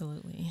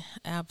 absolutely.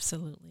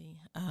 Absolutely.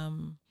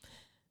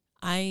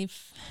 I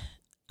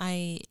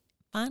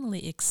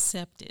finally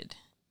accepted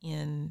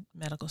in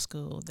medical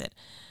school that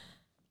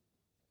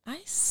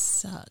I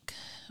suck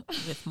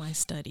with my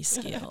study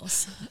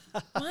skills.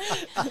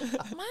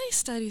 My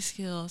study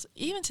skills,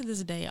 even to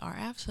this day, are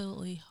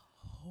absolutely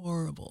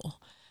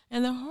horrible.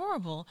 And they're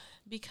horrible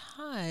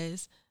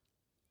because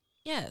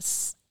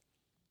yes,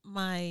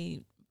 my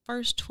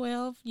first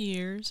 12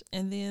 years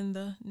and then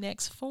the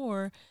next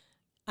 4,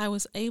 I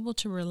was able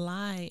to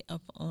rely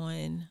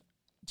upon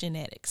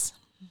genetics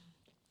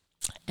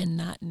and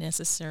not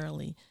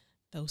necessarily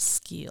those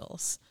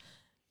skills.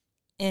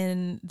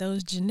 And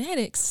those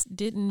genetics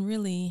didn't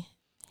really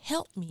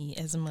help me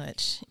as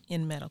much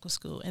in medical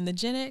school. And the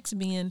genetics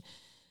being,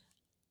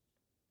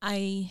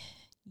 I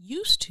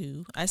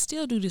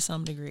still do to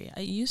some degree.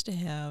 I used to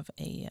have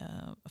a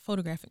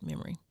photographic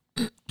memory.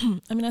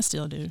 I mean, I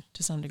still do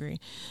to some degree.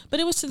 But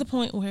it was to the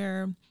point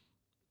where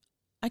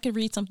I could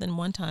read something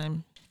one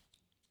time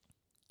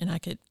and I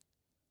could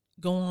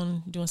go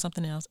on doing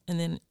something else. And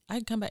then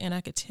I'd come back and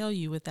I could tell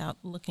you without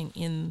looking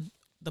in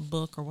the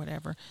book or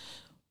whatever,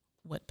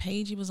 what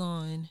page it was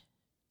on,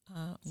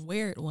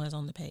 where it was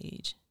on the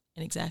page,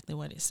 and exactly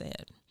what it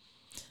said.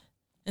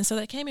 And so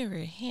that came in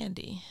very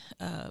handy.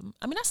 I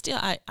mean,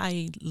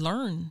 I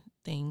learned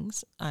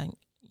things. I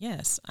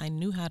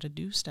knew how to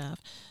do stuff.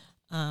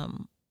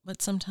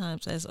 But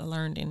sometimes, as I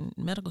learned in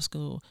medical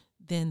school,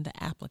 then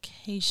the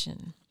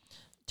application,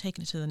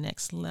 taking it to the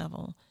next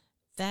level,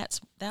 that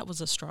was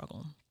a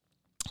struggle.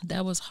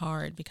 That was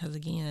hard because,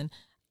 again,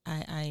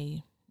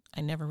 I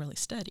never really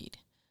studied.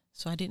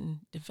 So I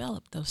didn't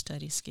develop those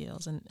study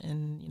skills.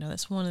 And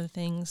that's one of the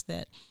things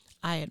that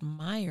I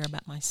admire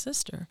about my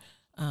sister.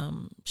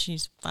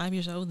 She's 5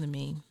 years older than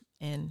me,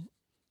 and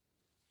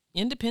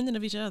independent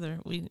of each other.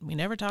 We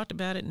never talked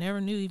about it, never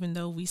knew, even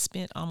though we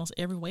spent almost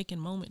every waking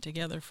moment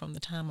together from the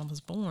time I was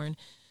born.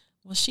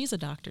 Well, she's a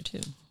doctor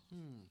too.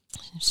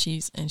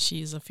 She's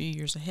a few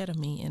years ahead of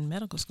me in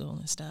medical school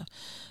and stuff.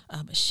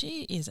 But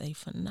she is a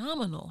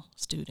phenomenal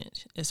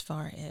student as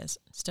far as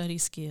study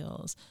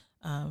skills,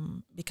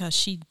 because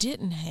she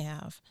didn't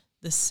have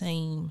the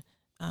same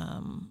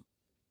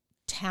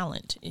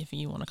talent, if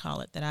you want to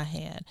call it, that I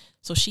had.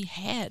 So she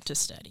had to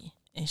study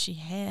and she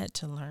had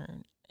to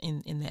learn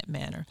in that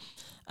manner.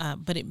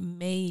 But it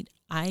made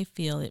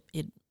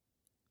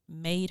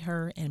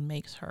her and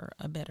makes her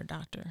a better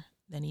doctor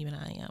than even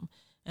I am.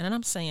 And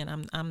I'm saying,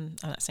 I'm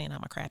not saying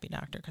I'm a crappy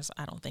doctor, because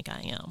I don't think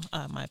I am.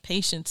 My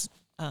patients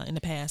in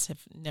the past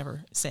have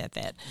never said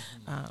that.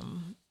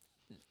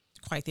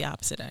 Quite the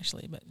opposite,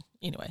 actually. But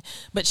anyway,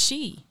 but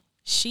she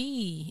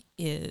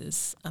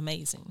is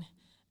amazing.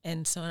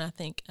 And so, and I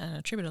think I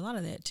attribute a lot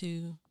of that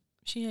to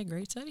she had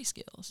great study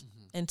skills.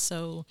 And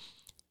so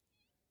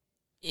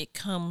it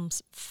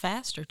comes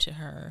faster to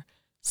her,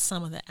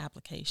 some of the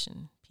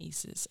application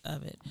pieces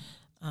of it.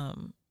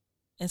 And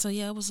so,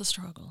 yeah, it was a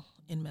struggle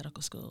in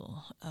medical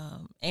school.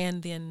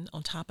 And then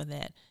on top of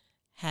that,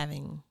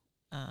 having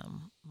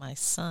my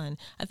son,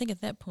 I think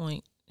at that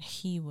point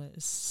he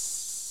was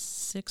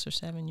 6 or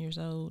 7 years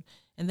old.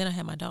 And then I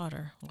had my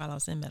daughter while I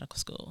was in medical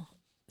school.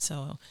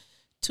 So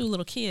 2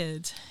 little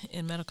kids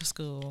in medical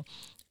school,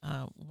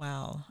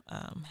 while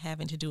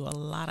having to do a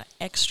lot of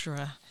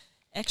extra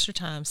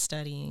time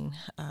studying,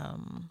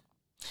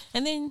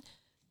 and then,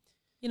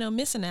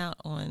 missing out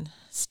on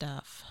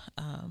stuff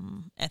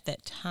at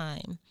that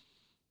time.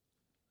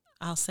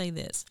 I'll say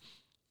this.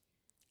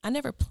 I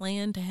never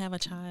planned to have a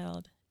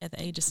child at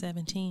the age of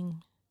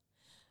 17,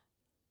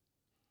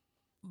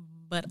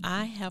 but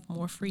I have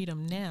more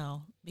freedom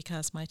now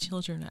because my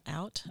children are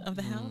out of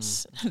the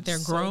house. They're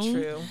grown. So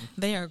true.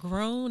 They are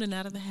grown and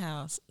out of the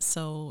house.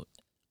 So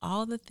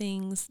all the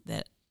things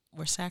that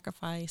were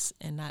sacrificed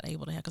and not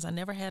able to have, because I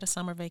never had a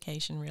summer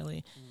vacation,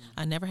 really.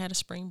 I never had a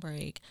spring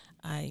break.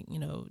 I,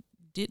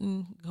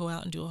 didn't go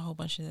out and do a whole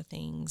bunch of the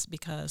things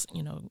because,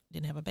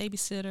 didn't have a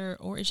babysitter,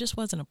 or it just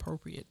wasn't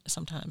appropriate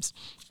sometimes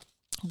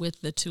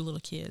with the 2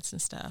 little kids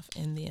and stuff.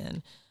 And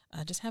then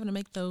just having to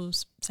make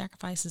those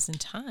sacrifices in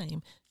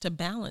time to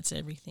balance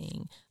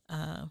everything.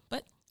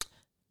 But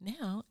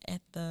now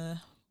at the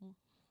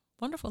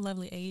wonderful,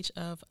 lovely age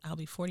of, I'll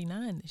be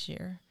 49 this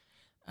year,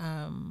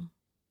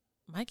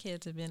 my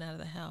kids have been out of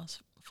the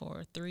house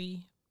for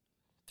 3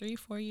 or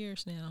 4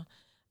 years now.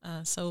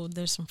 So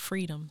there's some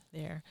freedom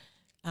there.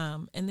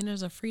 And then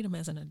there's a freedom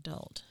as an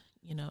adult,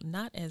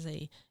 not as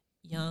a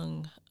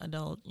young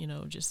adult,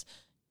 just,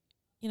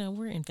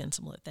 we're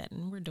invincible at that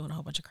and we're doing a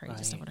whole bunch of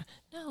crazy stuff.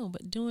 No,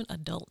 but doing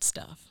adult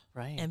stuff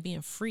and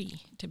being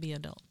free to be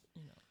adult.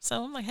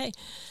 So I'm like, hey,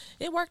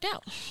 it worked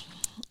out.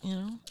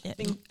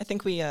 I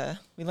think we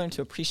learn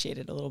to appreciate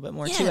it a little bit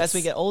more too as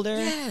we get older.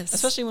 Yes.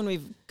 Especially when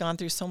we've gone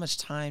through so much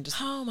time.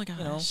 Just oh my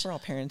gosh, we're all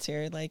parents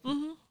here, like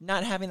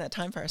not having that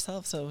time for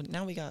ourselves. So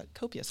now we got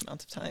copious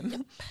amounts of time.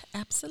 Yep,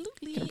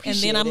 absolutely. And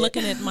then I'm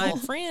looking at my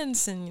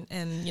friends and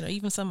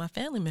even some of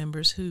my family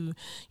members who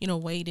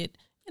waited,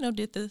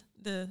 did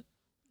the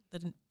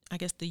I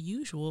guess the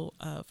usual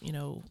of,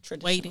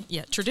 waiting.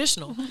 Yeah,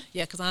 traditional.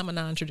 Yeah, because I'm a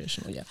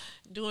non-traditional. Yeah.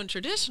 Doing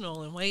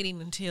traditional and waiting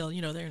until,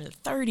 they're in their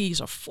 30s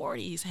or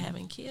 40s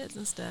having kids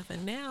and stuff.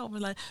 And now we're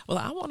like, well,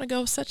 I want to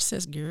go such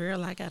says,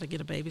 girl, I got to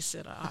get a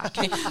babysitter. I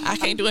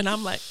can't do it. And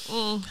I'm like,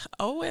 oh,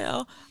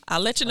 well,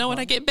 I'll let you know when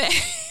I get back.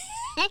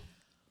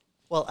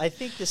 Well, I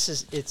think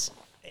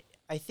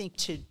I think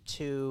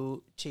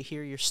to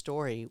hear your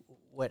story,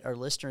 what our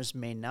listeners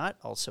may not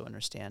also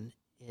understand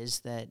is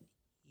that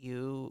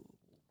you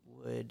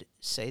would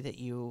say that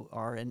you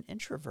are an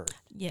introvert.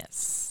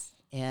 Yes.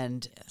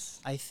 And Yes.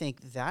 I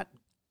think that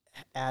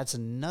adds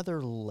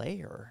another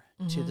layer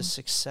to the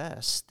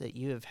success that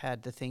you have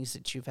had, the things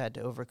that you've had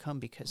to overcome,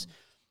 because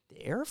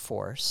the Air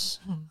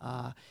Force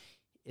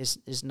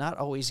is not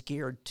always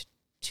geared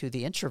to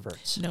the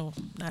introverts. No,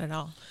 not at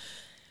all.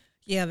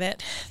 Yeah,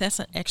 that's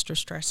an extra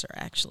stressor,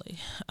 actually.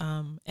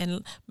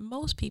 And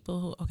most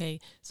people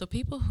so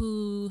people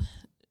who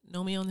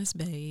know me on this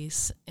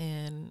base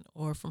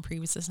or from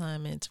previous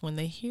assignments, when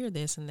they hear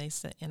this and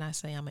I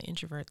say I'm an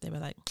introvert, they be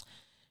like,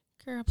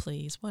 girl,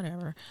 please,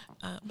 whatever.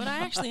 But I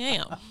actually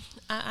am.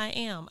 I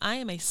am. I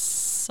am a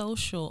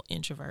social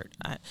introvert.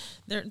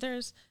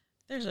 There's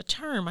a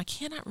term, I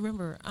cannot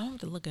remember. I'll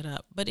have to look it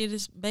up. But it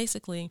is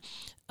basically,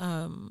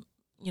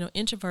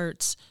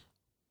 introverts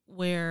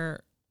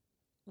where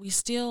we're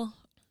still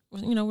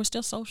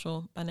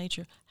social by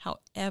nature.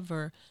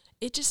 However,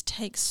 it just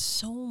takes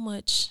so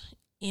much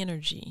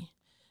energy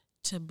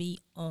to be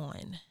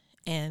on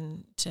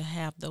and to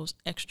have those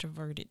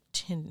extroverted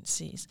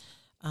tendencies.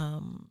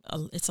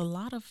 It's a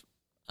lot of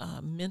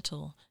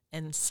mental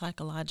and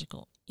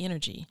psychological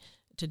energy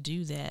to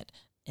do that.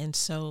 And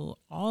so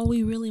all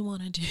we really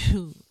want to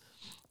do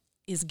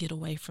is get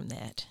away from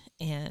that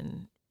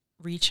and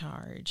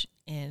recharge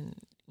and,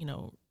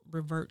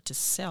 revert to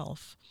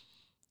self.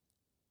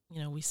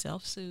 We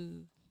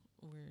self-soothe.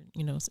 We're,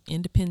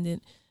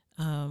 independent,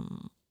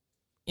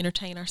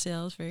 entertain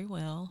ourselves very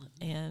well.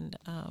 And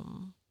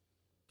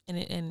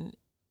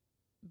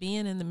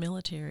being in the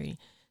military,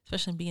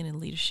 especially being in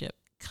leadership,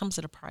 comes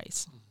at a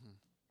price.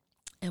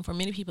 And for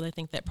many people, they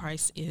think that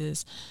price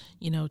is,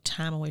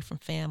 time away from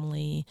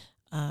family,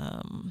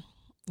 long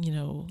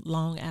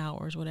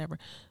hours, whatever.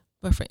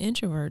 But for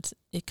introverts,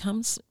 it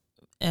comes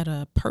at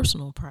a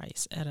personal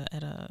price, a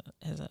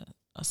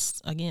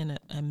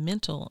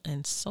mental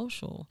and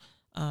social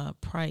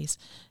price,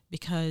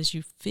 because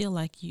you feel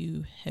like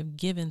you have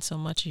given so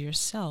much of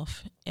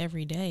yourself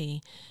every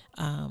day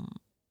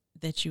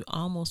that you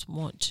almost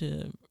want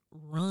to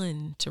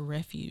run to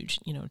refuge,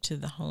 to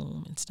the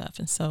home and stuff.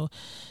 And so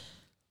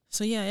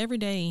yeah, every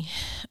day,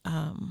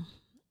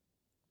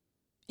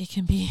 it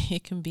can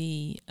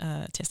be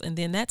test. And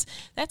then that's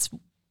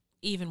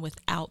even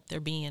without there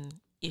being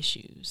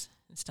issues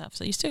and stuff.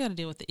 So you still got to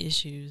deal with the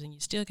issues, and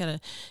you still got to,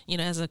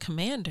 as a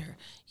commander,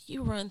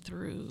 you run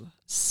through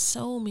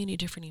so many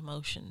different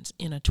emotions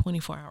in a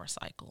 24-hour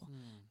cycle.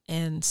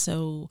 And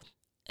so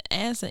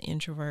as an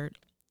introvert,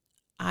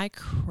 I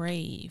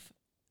crave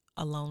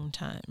alone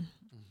time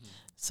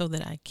so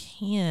that I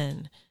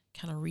can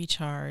kind of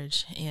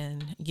recharge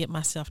and get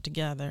myself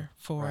together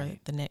for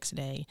the next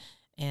day.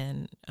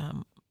 And,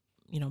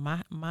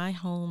 my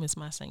home is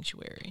my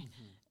sanctuary,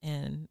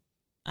 and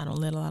I don't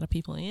let a lot of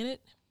people in it,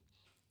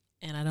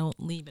 and I don't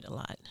leave it a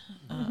lot.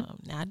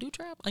 Now I do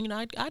travel,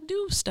 I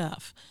do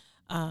stuff.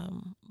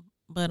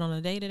 But on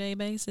a day-to-day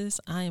basis,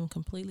 I am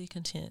completely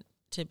content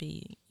to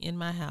be in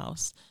my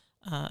house,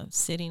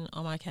 sitting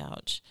on my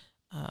couch,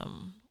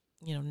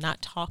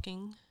 not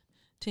talking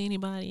to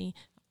anybody.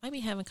 I might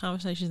be having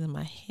conversations in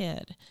my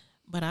head,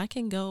 but I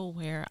can go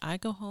where I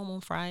go home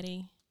on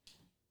Friday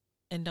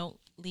and don't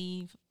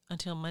leave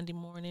until Monday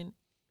morning,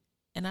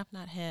 and I've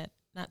not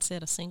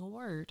said a single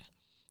word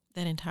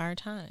that entire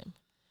time.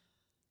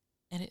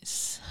 And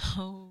it's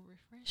so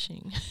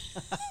refreshing.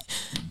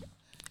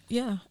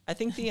 Yeah. I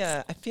think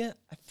I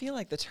feel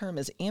like the term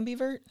is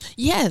ambivert.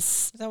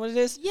 Yes. Is that what it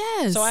is?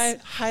 Yes. So I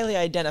highly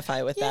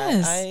identify with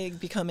that. I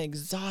become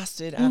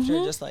exhausted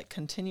after just like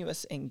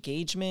continuous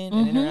engagement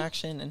and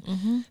interaction,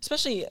 and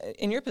especially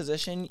in your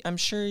position, I'm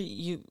sure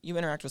you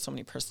interact with so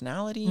many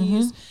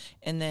personalities,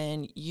 and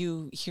then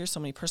you hear so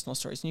many personal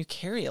stories, and you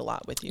carry a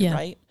lot with you,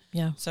 right?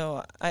 Yeah.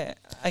 So I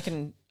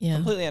can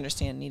completely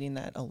understand needing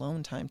that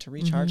alone time to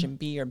recharge and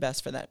be your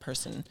best for that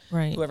person,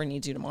 whoever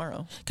needs you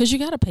tomorrow. Because you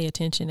got to pay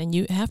attention, and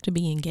you have to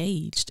be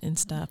engaged and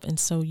stuff. And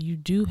so you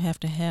do have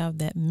to have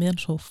that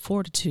mental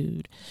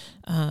fortitude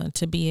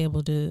to be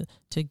able to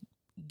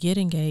get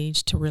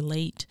engaged, to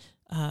relate,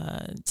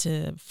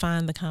 to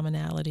find the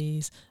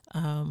commonalities,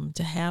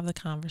 to have the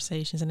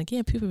conversations. And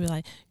again, people be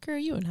like, girl,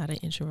 you are not an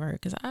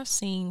introvert, because I've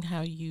seen how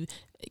you,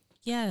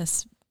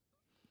 yes,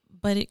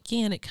 but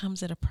again, it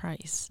comes at a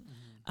price.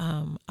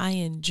 I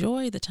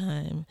enjoy the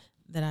time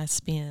that I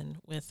spend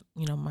with,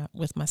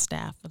 with my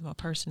staff, with my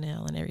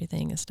personnel and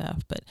everything and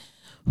stuff. But,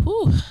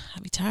 I'll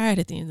be tired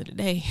at the end of the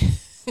day.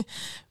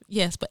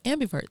 Yes, but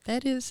ambivert,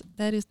 that is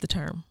the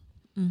term.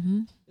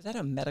 Is that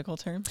a medical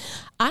term?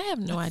 I have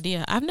no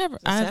idea.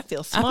 That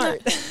feels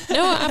smart.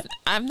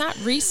 I've not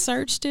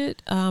researched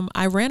it.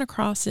 I ran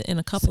across it in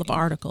a couple of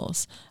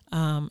articles,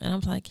 and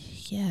I'm like,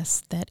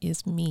 yes, that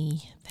is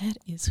me. That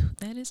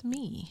is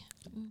me.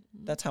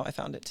 That's how I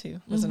found it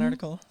too. Was an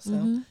article.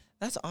 So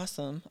that's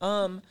awesome.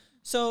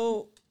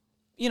 So,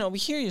 we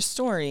hear your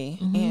story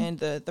and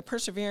the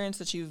perseverance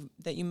that you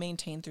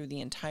maintained through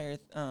the entire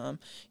your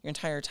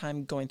entire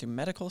time going through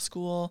medical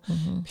school,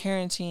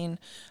 parenting.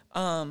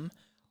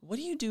 What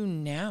do you do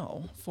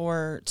now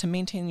to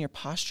maintain your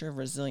posture of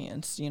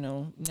resilience?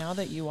 Now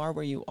that you are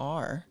where you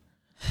are.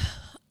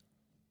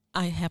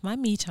 I have my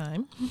me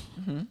time.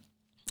 Mm-hmm.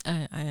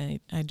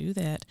 I do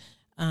that.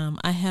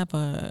 I have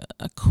a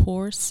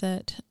core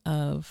set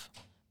of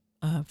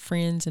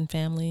friends and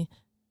family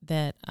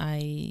that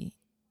I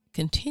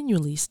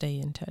continually stay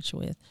in touch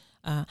with.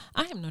 I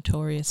am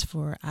notorious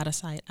for out of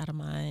sight, out of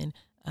mind.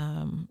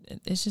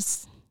 It's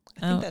just,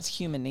 I think that's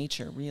human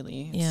nature,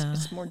 really.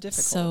 It's more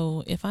difficult.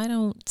 So if I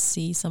don't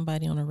see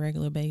somebody on a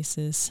regular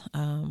basis,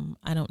 I'm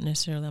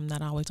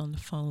not always on the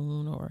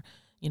phone or,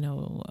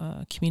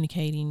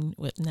 communicating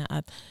with. Now,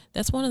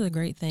 that's one of the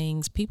great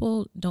things.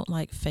 People don't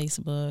like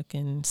Facebook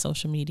and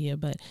social media,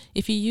 but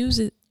if you use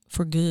it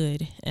for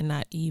good and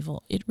not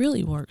evil, it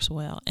really works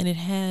well. And it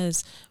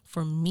has,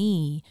 for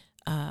me,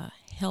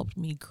 helped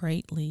me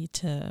greatly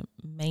to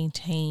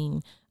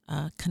maintain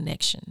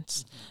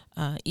connections,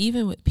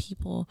 even with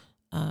people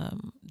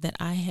that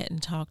I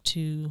hadn't talked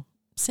to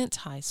since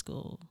high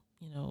school,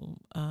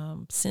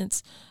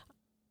 since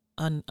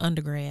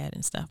undergrad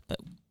and stuff. But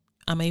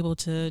I'm able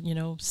to,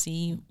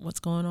 see what's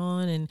going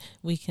on, and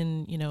we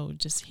can,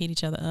 just hit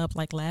each other up.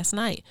 Like last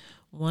night,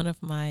 one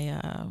of my,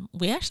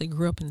 we actually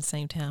grew up in the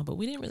same town, but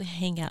we didn't really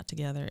hang out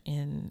together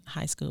in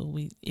high school.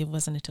 It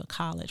wasn't until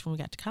college, when we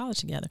got to college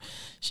together.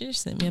 She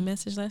just sent me a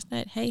message last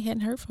night. Hey,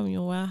 hadn't heard from you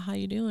in a while. How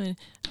you doing?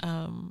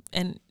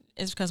 And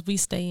it's because we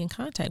stay in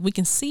contact. We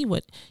can see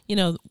what,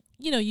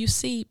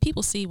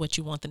 people see what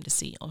you want them to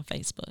see on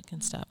Facebook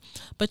and stuff,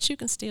 but you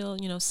can still,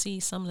 see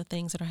some of the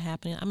things that are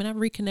happening. I mean, I've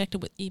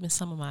reconnected with even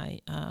some of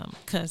my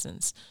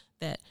cousins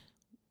that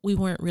we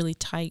weren't really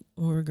tight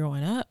when we were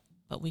growing up,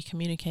 but we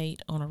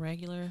communicate on a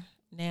regular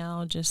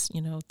now, just,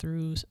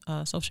 through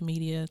social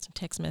media, some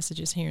text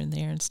messages here and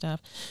there and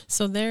stuff.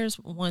 So there's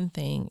one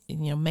thing,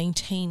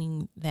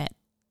 maintaining that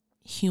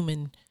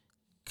human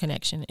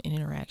connection and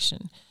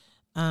interaction.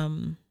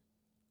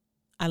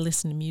 I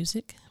listen to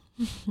music.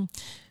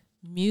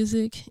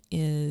 Music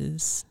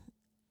is,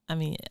 I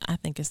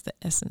think it's the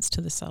essence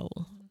to the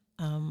soul.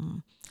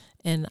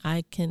 And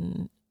I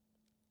can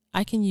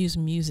use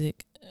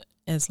music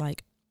as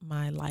like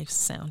my life's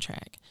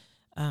soundtrack.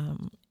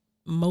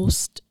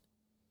 Most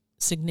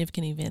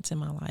significant events in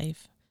my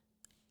life,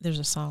 there's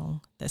a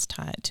song that's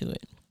tied to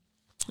it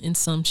in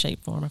some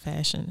shape, form, or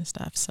fashion and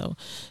stuff. So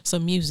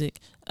music,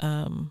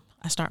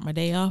 I start my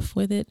day off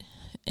with it,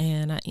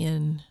 and I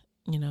end,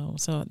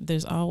 so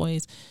there's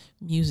always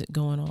music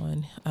going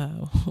on,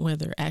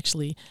 whether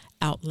actually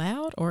out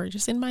loud or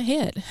just in my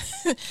head.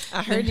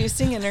 I heard you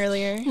singing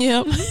earlier.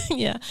 Yep.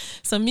 Yeah.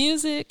 So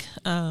music,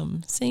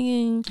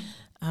 singing,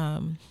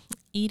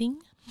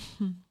 eating.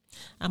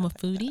 I'm a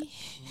foodie.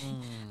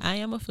 I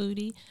am a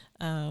foodie.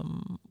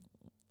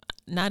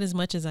 Not as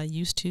much as I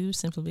used to,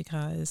 simply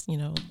because,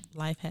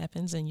 life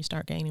happens and you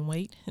start gaining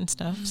weight and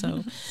stuff.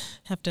 So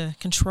have to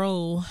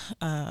control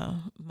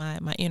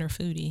my inner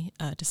foodie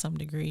to some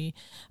degree.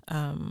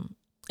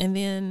 And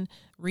then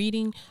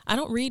reading. I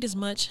don't read as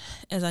much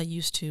as I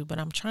used to, but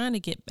I'm trying to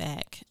get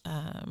back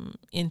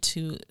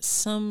into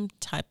some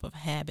type of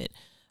habit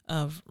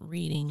of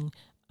reading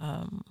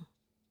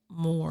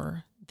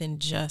more than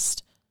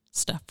just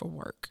stuff for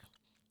work.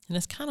 And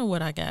that's kind of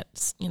what I got,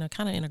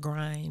 kind of in a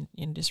grind,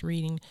 just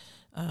reading,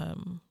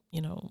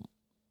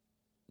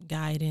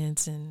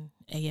 guidance and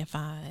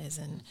AFIs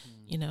and,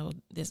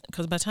 this,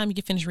 because by the time you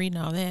get finished reading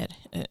all that,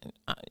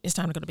 it's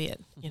time to go to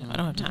bed. I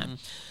don't have time.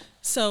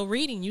 So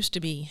reading used to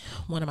be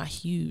one of my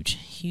huge,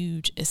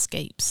 huge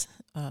escapes,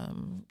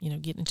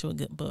 getting into a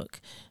good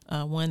book,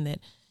 one that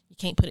you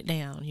can't put it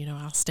down.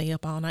 I'll stay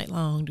up all night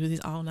long, do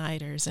these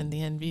all-nighters, and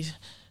then be,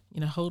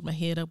 hold my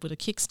head up with a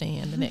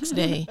kickstand the next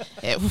day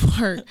at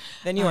work.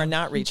 Then you are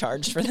not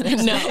recharged for the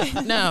next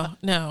day. No,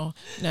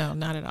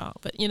 not at all.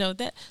 But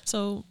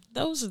so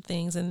those are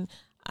things. And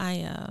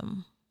I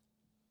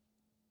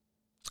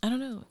don't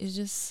know. It's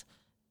just,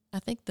 I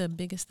think the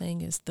biggest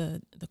thing is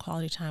the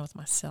quality time with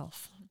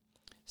myself.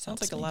 Sounds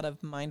like a lot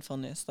of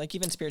mindfulness, like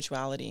even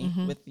spirituality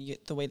with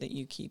the way that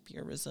you keep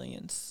your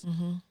resilience.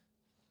 Mm-hmm.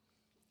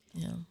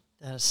 Yeah.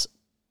 That's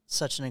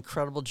such an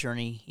incredible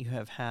journey you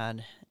have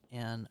had.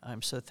 And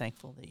I'm so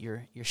thankful that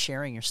you're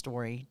sharing your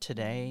story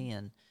today,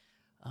 and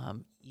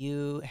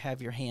you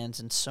have your hands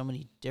in so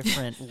many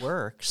different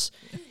works,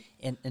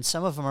 and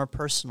some of them are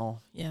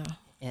personal,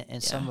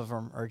 and some of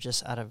them are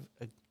just out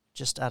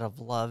of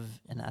love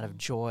and out of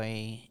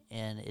joy,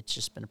 and it's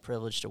just been a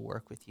privilege to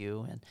work with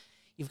you. And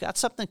you've got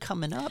something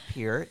coming up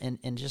here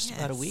in just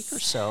about a week or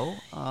so.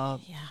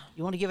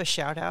 You want to give a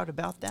shout out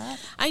about that?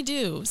 I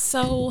do.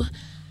 So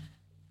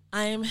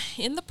I'm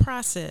in the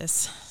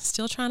process,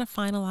 still trying to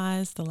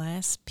finalize the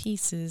last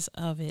pieces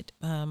of it.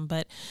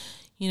 But,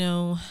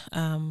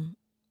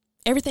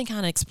 everything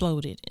kind of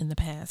exploded in the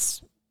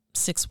past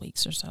 6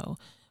 weeks or so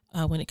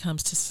when it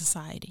comes to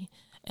society,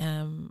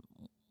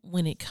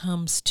 when it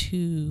comes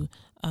to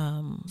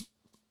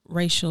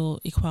racial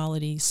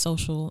equality,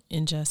 social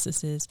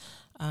injustices,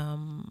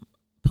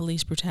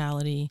 police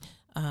brutality,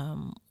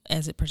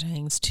 as it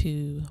pertains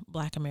to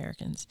Black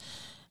Americans.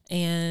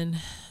 And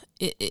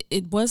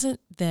it wasn't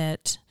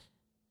that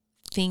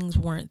things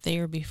weren't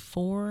there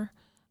before,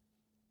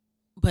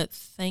 but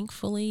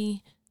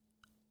thankfully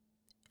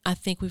I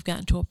think we've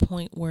gotten to a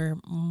point where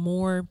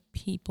more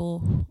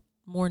people,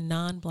 more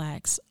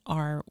non-blacks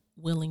are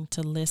willing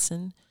to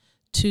listen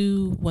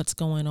to what's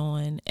going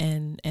on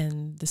and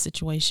the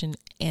situation.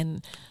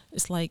 And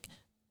it's like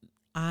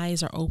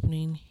eyes are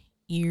opening,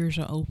 ears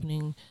are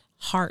opening,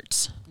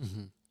 hearts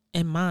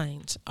and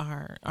minds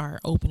are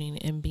opening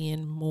and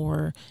being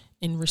more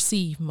in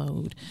receive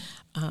mode.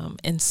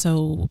 And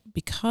so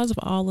because of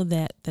all of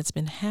that that's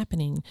been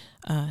happening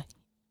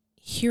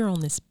here on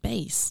this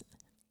base,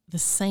 the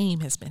same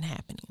has been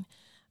happening.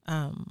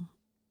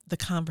 The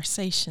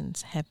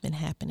conversations have been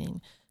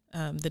happening,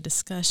 the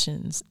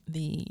discussions,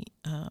 the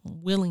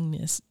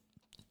willingness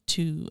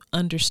to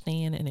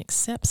understand and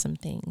accept some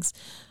things.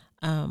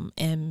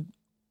 And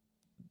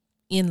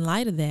in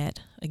light of that,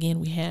 again,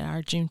 we had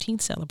our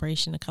Juneteenth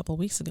celebration a couple of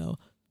weeks ago,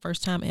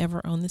 first time ever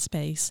on the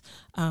space,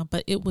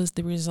 but it was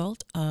the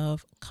result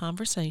of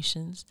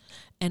conversations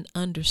and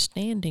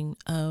understanding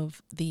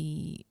of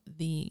the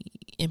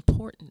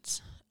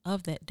importance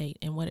of that date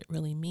and what it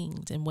really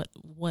means and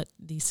what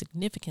the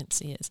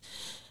significance is.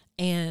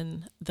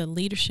 And the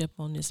leadership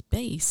on this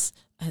base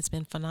has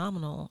been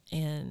phenomenal.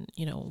 And,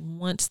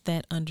 once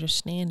that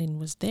understanding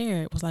was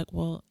there, it was like,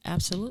 well,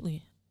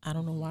 absolutely. I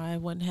don't know why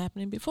it wasn't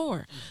happening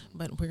before,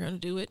 but we're going to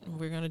do it, and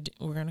we're going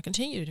to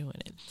continue doing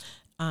it.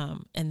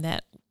 And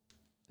that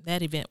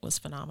event was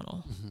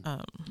phenomenal,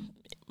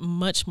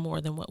 much more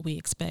than what we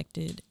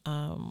expected,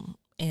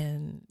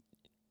 and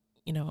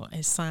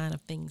a sign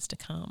of things to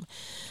come.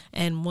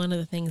 And one of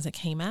the things that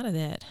came out of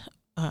that,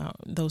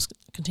 those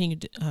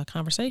continued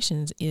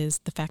conversations, is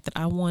the fact that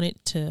I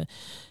wanted to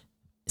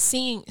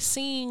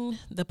seeing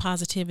the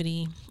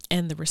positivity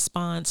and the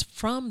response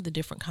from the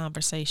different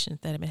conversations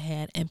that have been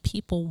had, and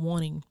people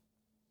wanting,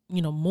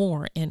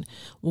 more. And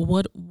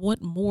what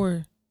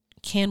more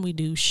can we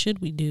do? Should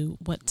we do?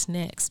 What's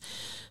next?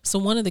 So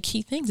one of the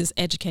key things is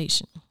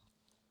education.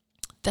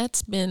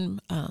 That's been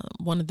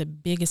one of the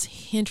biggest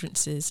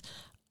hindrances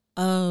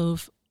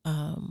of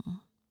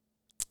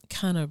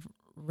kind of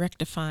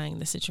rectifying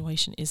the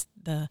situation, is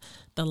the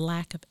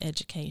lack of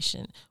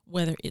education,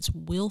 whether it's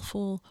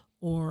willful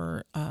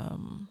or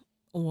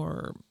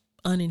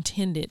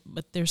unintended,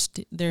 but there's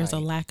right. A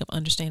lack of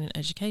understanding and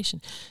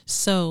education.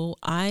 So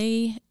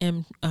I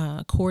am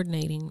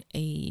coordinating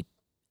a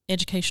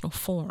educational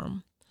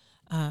forum,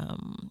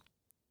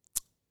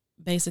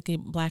 basically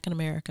Black in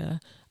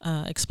America,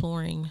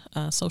 exploring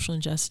social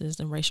injustice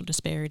and racial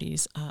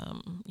disparities,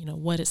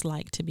 what it's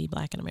like to be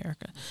Black in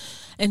America.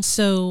 And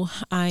so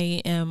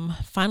I am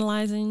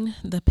finalizing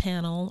the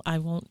panel. I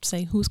won't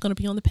say who's going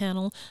to be on the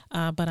panel,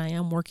 but I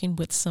am working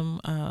with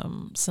some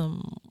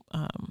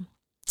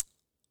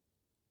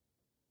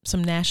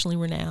nationally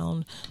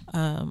renowned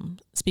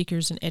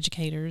speakers and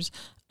educators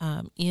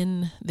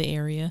in the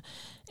area,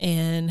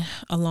 and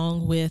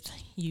along with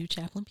you,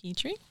 Chaplain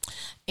Petrie,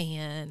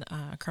 and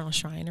Colonel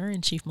Schreiner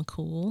and Chief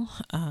McCool,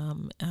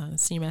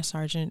 Senior Master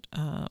Sergeant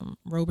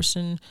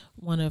Roberson,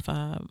 one of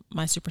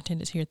my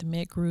superintendents here at the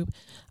Med Group,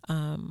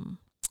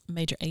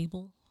 Major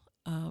Abel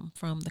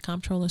from the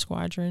Comptroller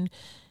Squadron.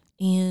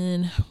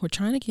 And we're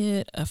trying to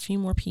get a few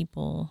more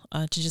people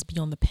to just be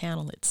on the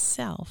panel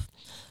itself,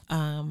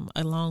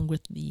 along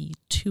with the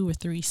 2 or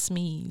 3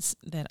 SMEs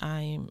that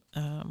I'm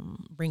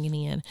bringing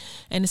in.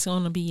 And it's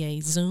going to be a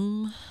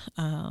Zoom,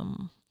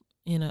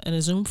 in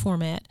a Zoom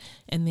format,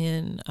 and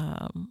then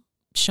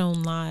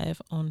shown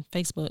live on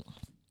Facebook,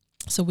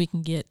 so we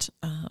can get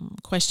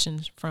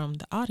questions from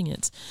the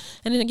audience.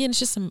 And then again, it's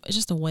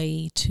just a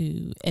way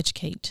to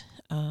educate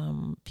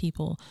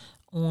people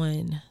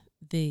on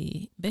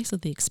basically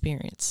the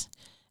experience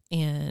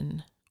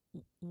and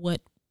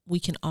what we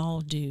can all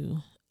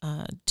do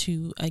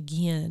to,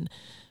 again,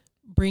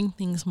 bring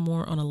things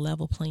more on a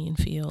level playing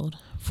field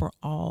for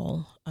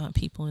all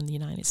people in the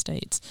United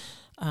States.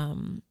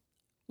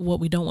 What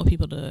we don't want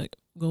people to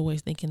go away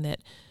thinking that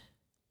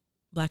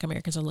Black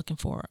Americans are looking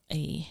for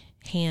a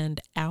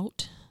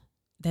handout.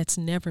 That's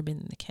never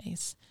been the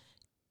case.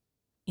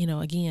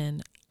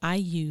 Again, I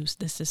use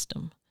the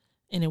system.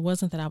 And it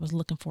wasn't that I was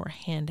looking for a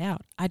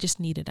handout. I just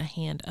needed a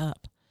hand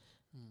up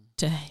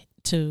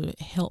to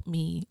help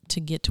me to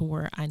get to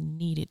where I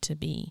needed to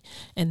be.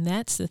 And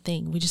that's the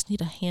thing. We just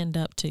need a hand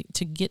up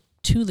to get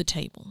to the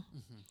table.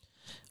 Mm-hmm.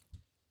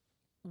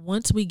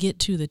 Once we get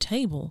to the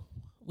table,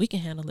 we can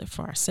handle it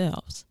for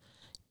ourselves.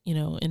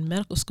 In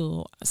medical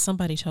school,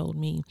 somebody told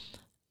me,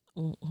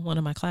 one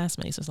of my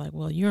classmates was like,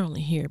 well, you're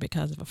only here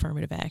because of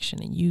affirmative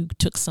action and you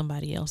took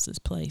somebody else's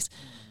place.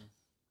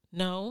 Mm-hmm.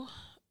 No.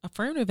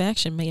 Affirmative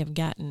action may have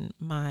gotten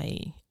my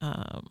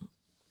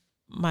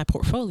my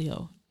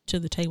portfolio to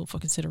the table for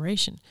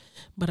consideration,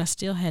 but I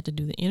still had to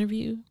do the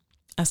interview.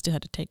 I still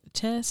had to take the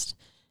test,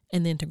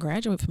 and then to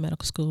graduate from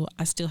medical school,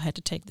 I still had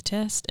to take the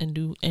test and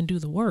do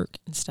the work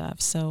and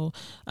stuff. So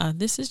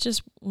this is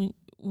just, we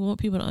want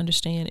people to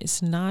understand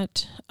it's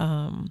not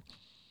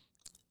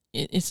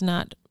it's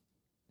not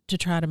to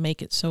try to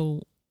make it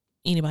so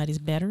anybody's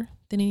better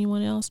than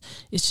anyone else.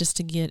 It's just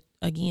to get,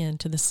 again,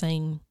 to the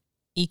same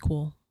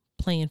equal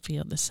playing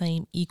field, the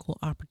same equal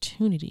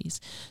opportunities.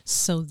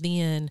 So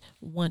then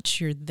once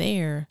you're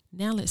there,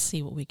 now let's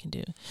see what we can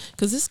do.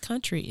 Because this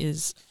country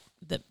is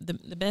the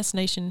best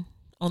nation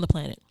on the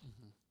planet.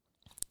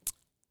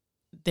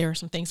 There are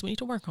some things we need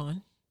to work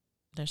on.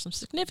 There's some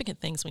significant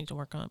things we need to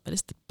work on, but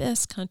it's the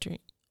best country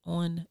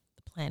on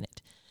the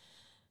planet.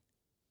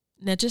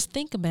 Now just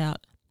think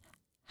about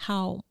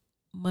how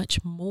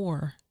much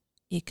more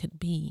it could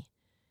be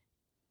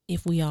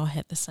if we all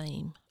had the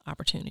same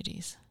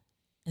opportunities.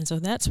 And so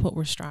that's what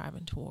we're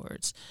striving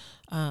towards.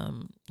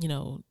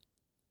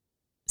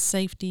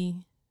 Safety,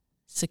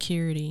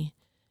 security,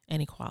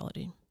 and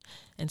equality.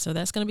 And so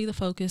that's going to be the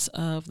focus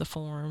of the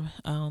forum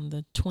on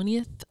the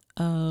 20th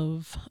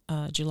of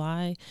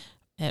July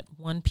at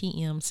 1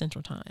 p.m.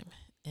 Central Time.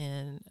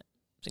 And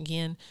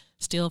again,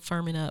 still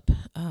firming up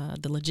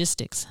the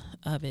logistics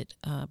of it,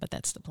 but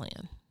that's the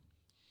plan.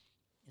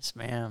 Yes,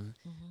 ma'am.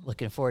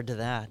 Looking forward to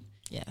that.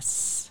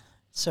 Yes.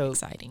 So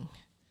exciting.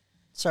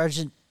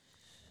 Sergeant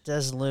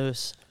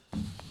Desluz,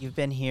 you've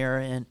been here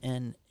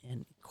and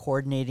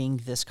coordinating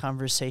this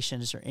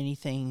conversation. Is there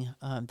anything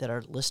that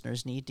our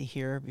listeners need to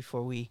hear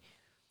before we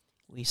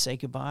say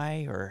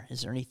goodbye, or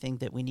is there anything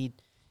that we need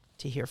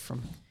to hear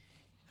from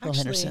Chrystal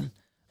Henderson?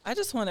 I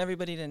just want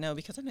everybody to know,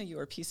 because I know you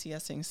are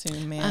PCSing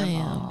soon, ma'am. I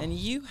am. And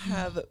you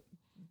have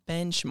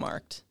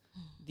benchmarked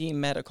the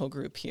medical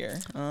group here.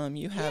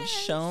 You have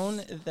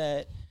shown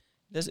that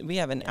we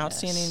have an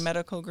outstanding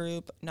medical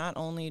group. Not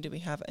only do we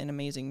have an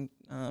amazing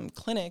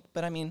clinic,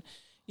 but I mean,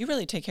 you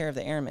really take care of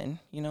the airmen,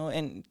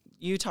 and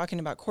you talking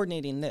about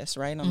coordinating this,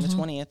 right, on the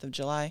 20th of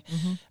July.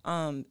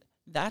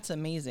 That's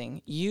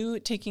amazing. You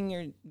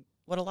taking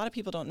what a lot of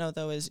people don't know,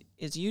 though, is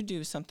you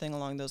do something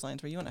along those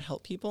lines where you want to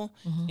help people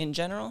in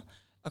general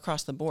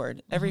across the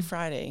board. Every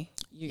Friday,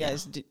 you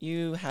guys,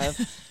 you have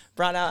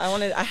brought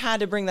out, I had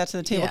to bring that to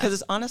the table because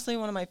it's honestly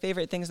one of my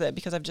favorite things,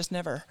 because I've just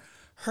never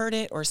heard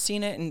it or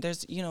seen it. And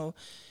there's,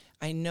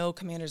 I know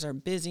commanders are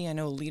busy. I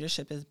know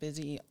leadership is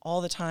busy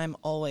all the time,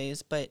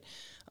 always, but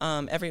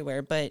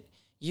everywhere. But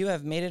you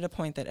have made it a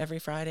point that every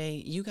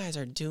Friday you guys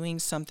are doing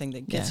something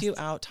that gets you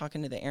out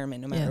talking to the airmen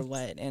no matter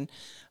what. And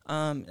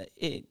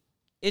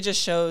it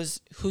just shows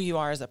who you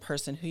are as a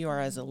person, who you are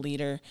as a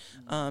leader.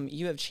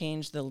 You have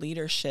changed the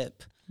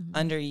leadership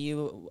under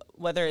you,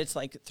 whether it's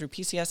like through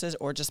PCSs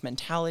or just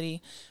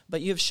mentality, but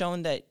you have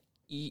shown that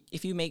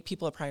if you make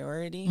people a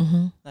priority,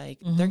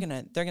 they're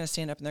gonna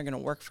stand up and they're gonna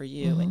work for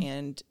you.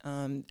 And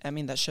I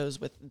mean, that shows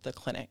with the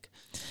clinic.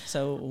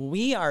 So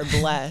we are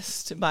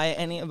blessed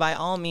by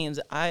all means.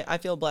 I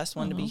feel blessed,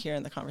 to be here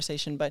in the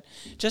conversation, but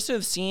just to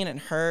have seen and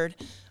heard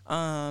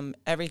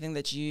everything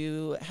that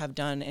you have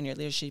done and your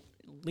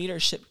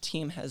leadership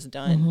team has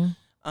done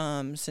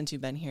since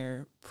you've been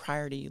here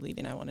prior to you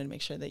leaving. I wanted to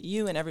make sure that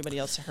you and everybody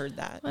else heard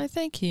that. Well,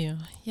 thank you.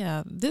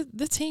 Yeah,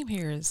 the team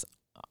here is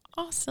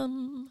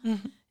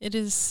awesome. It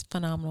is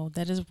phenomenal.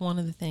 That is one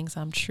of the things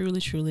I'm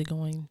truly, truly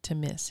going to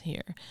miss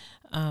here,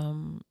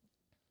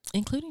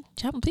 including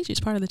Chaplain Peachy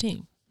is part of the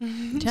team.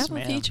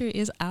 Chaplain Peachy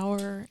is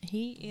our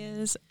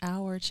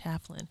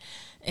chaplain.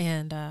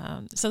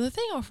 And so the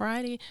thing on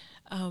Friday,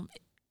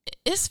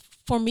 it's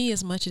for me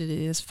as much as it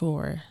is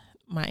for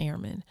my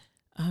airmen.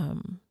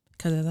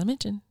 Because as I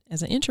mentioned,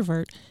 as an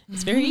introvert,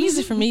 it's very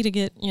easy for me to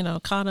get,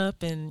 caught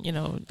up in,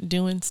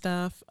 doing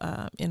stuff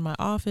in my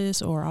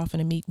office or off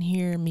in a meeting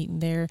here, meeting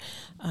there,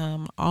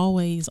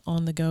 always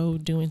on the go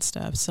doing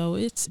stuff. So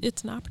it's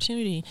an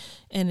opportunity,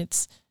 and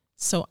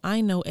so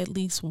I know at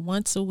least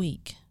once a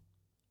week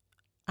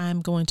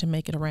I'm going to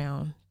make it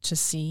around to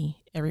see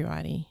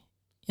everybody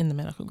in the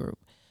medical group,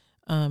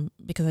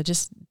 because I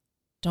just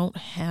don't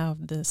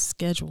have the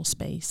schedule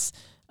space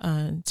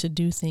to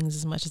do things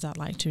as much as I'd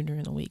like to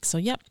during the week.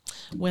 So,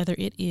 whether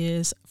it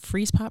is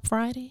Freeze Pop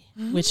Friday,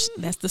 which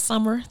that's the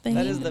summer thing,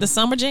 that is the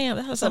summer jam.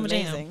 That's a summer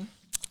jam.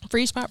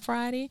 Freeze Pop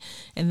Friday,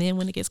 and then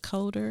when it gets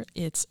colder,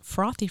 it's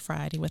Frothy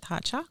Friday with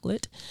hot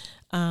chocolate,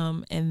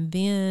 and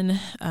then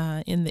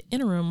in the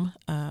interim,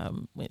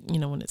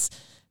 when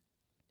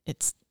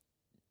it's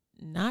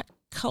not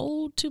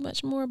cold too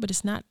much more, but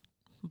it's not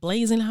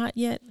blazing hot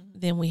yet,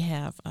 then we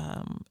have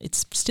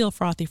it's still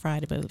Frothy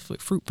Friday, but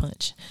with fruit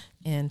punch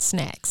and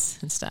snacks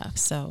and stuff.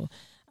 So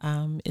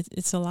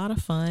it's a lot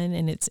of fun,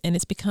 and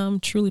it's become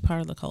truly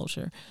part of the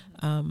culture.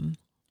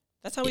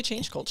 That's how we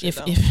change culture.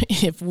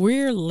 If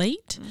we're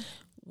late,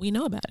 we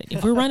know about it.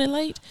 If we're running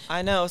late,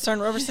 I know.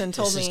 Sergeant Roberson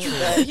told me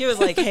that he was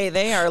like, "Hey,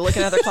 they are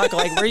looking at the clock,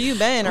 like, where you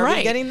been? Are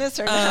we getting this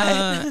or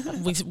not?"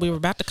 We were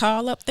about to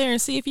call up there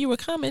and see if you were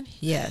coming.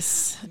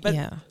 Yes,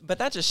 but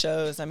that just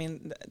shows. I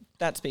mean,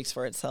 that speaks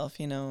for itself,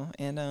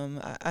 And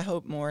I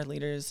hope more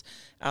leaders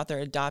out there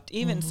adopt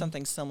even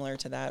something similar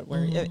to that,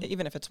 where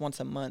even if it's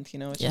once a month,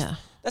 it's just,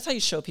 that's how you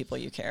show people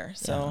you care.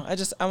 So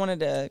I wanted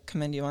to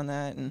commend you on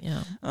that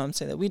and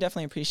say that we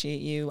definitely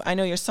appreciate you. I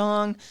know your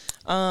song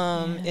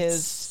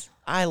is.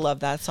 I love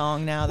that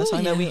song now, the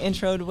song that we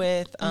introed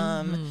with.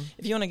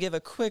 If you want to give a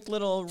quick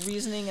little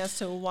reasoning as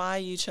to why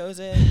you chose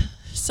it.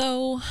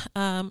 So,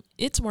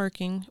 It's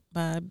Working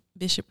by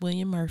Bishop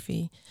William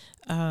Murphy.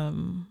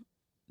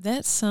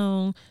 That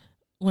song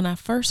when I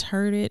first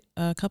heard it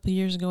a couple of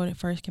years ago when it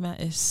first came out,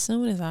 as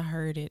soon as I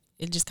heard it,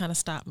 it just kind of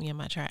stopped me in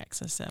my tracks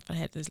and stuff. I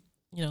had to,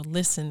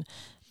 listen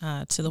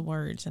to the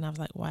words, and I was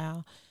like,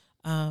 wow.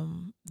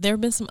 There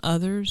have been some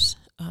others.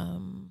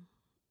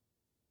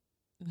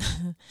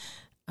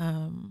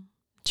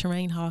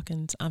 Tremaine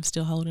Hawkins, I'm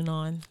Still Holding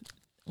On.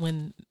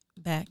 When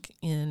back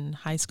in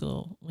high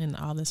school, when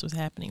all this was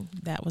happening,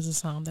 that was a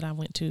song that I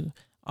went to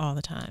all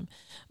the time.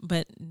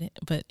 But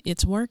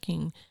it's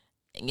working,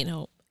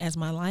 as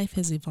my life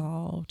has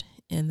evolved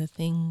and the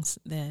things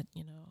that,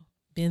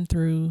 been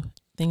through,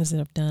 things that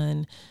I've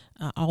done,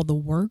 all the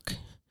work,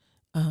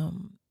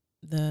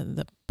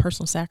 the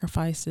personal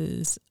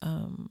sacrifices,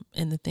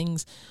 and the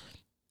things,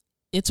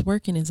 it's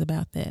working is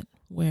about that,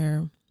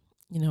 where,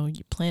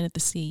 you planted the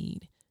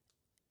seed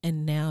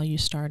and now you're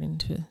starting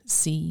to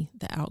see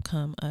the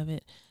outcome of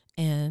it.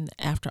 And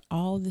after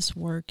all this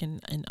work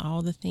and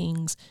all the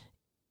things,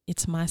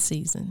 it's my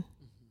season.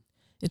 Mm-hmm.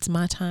 It's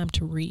my time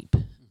to reap,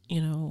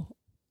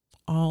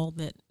 all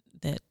that's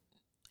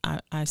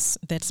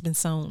been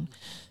sown.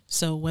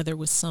 So whether it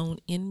was sown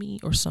in me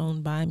or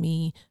sown by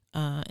me,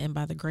 and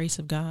by the grace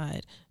of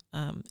God,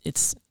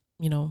 it's,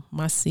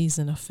 my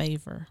season of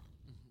favor.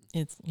 Mm-hmm.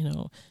 It's,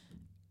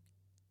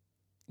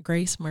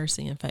 grace,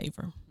 mercy, and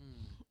favor.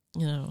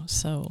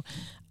 So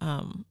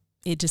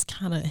it just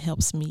kind of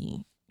helps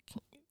me.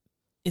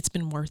 It's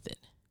been worth it.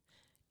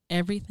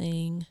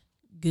 Everything,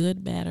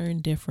 good, bad, or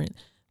indifferent,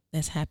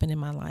 that's happened in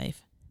my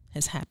life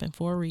has happened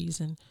for a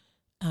reason.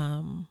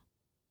 I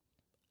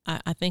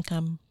think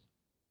I'm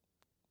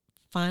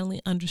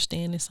finally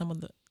understanding some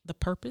of the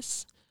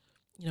purpose,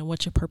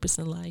 what's your purpose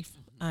in life.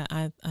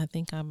 I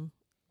think I'm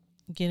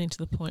getting to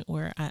the point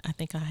where I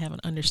think I have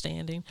an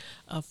understanding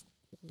of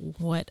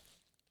what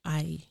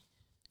I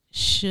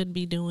should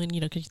be doing,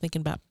 because you're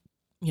thinking about,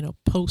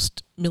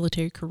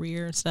 post-military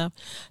career and stuff.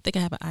 I think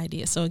I have an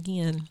idea. So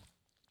again,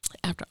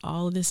 after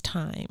all of this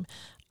time,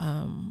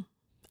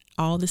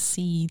 all the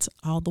seeds,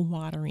 all the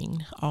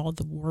watering, all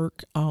the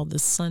work, all the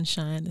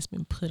sunshine that's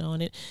been put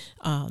on it,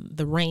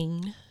 the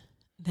rain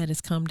that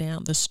has come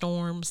down, the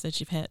storms that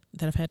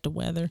I've had to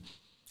weather,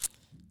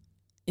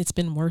 it's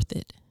been worth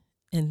it.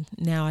 And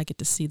now I get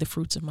to see the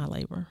fruits of my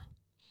labor.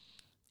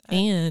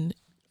 And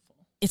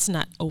it's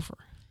not over.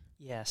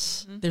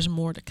 Yes. Mm-hmm. There's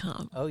more to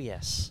come. Oh,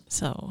 yes.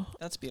 So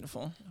that's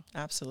beautiful.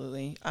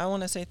 Absolutely. I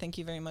want to say thank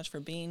you very much for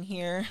being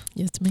here.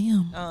 Yes,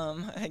 ma'am.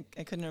 I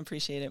couldn't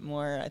appreciate it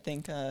more. I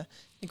think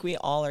we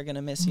all are going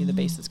to miss you. The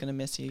base is going to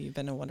miss you. You've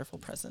been a wonderful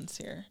presence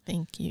here.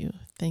 Thank you.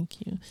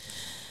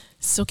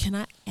 So can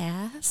I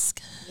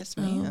ask? Yes,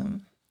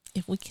 ma'am.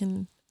 If we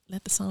can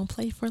let the song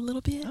play for a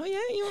little bit? Oh, yeah.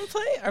 You want to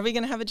play? Are we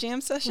going to have a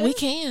jam session? We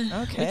can.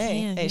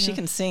 Okay. Hey, she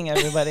can sing,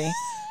 everybody.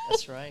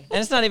 That's right. And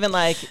it's not even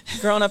like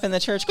growing up in the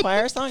church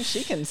choir song.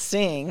 She can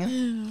sing.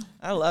 Yeah.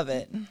 I love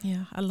it.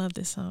 Yeah, I love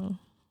this song.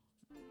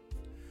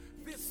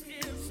 This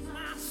is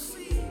my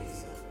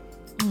season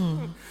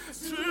to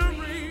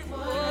reap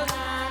what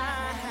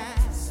I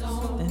have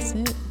sown. That's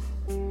it.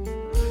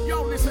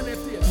 Y'all listen at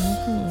this.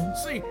 Mm-hmm.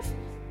 See,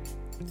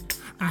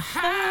 I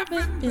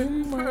haven't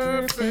been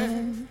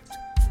perfect,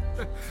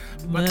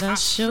 but I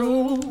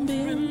sure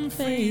been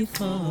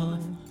faithful.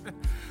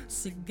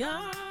 See,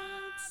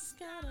 God's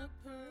got a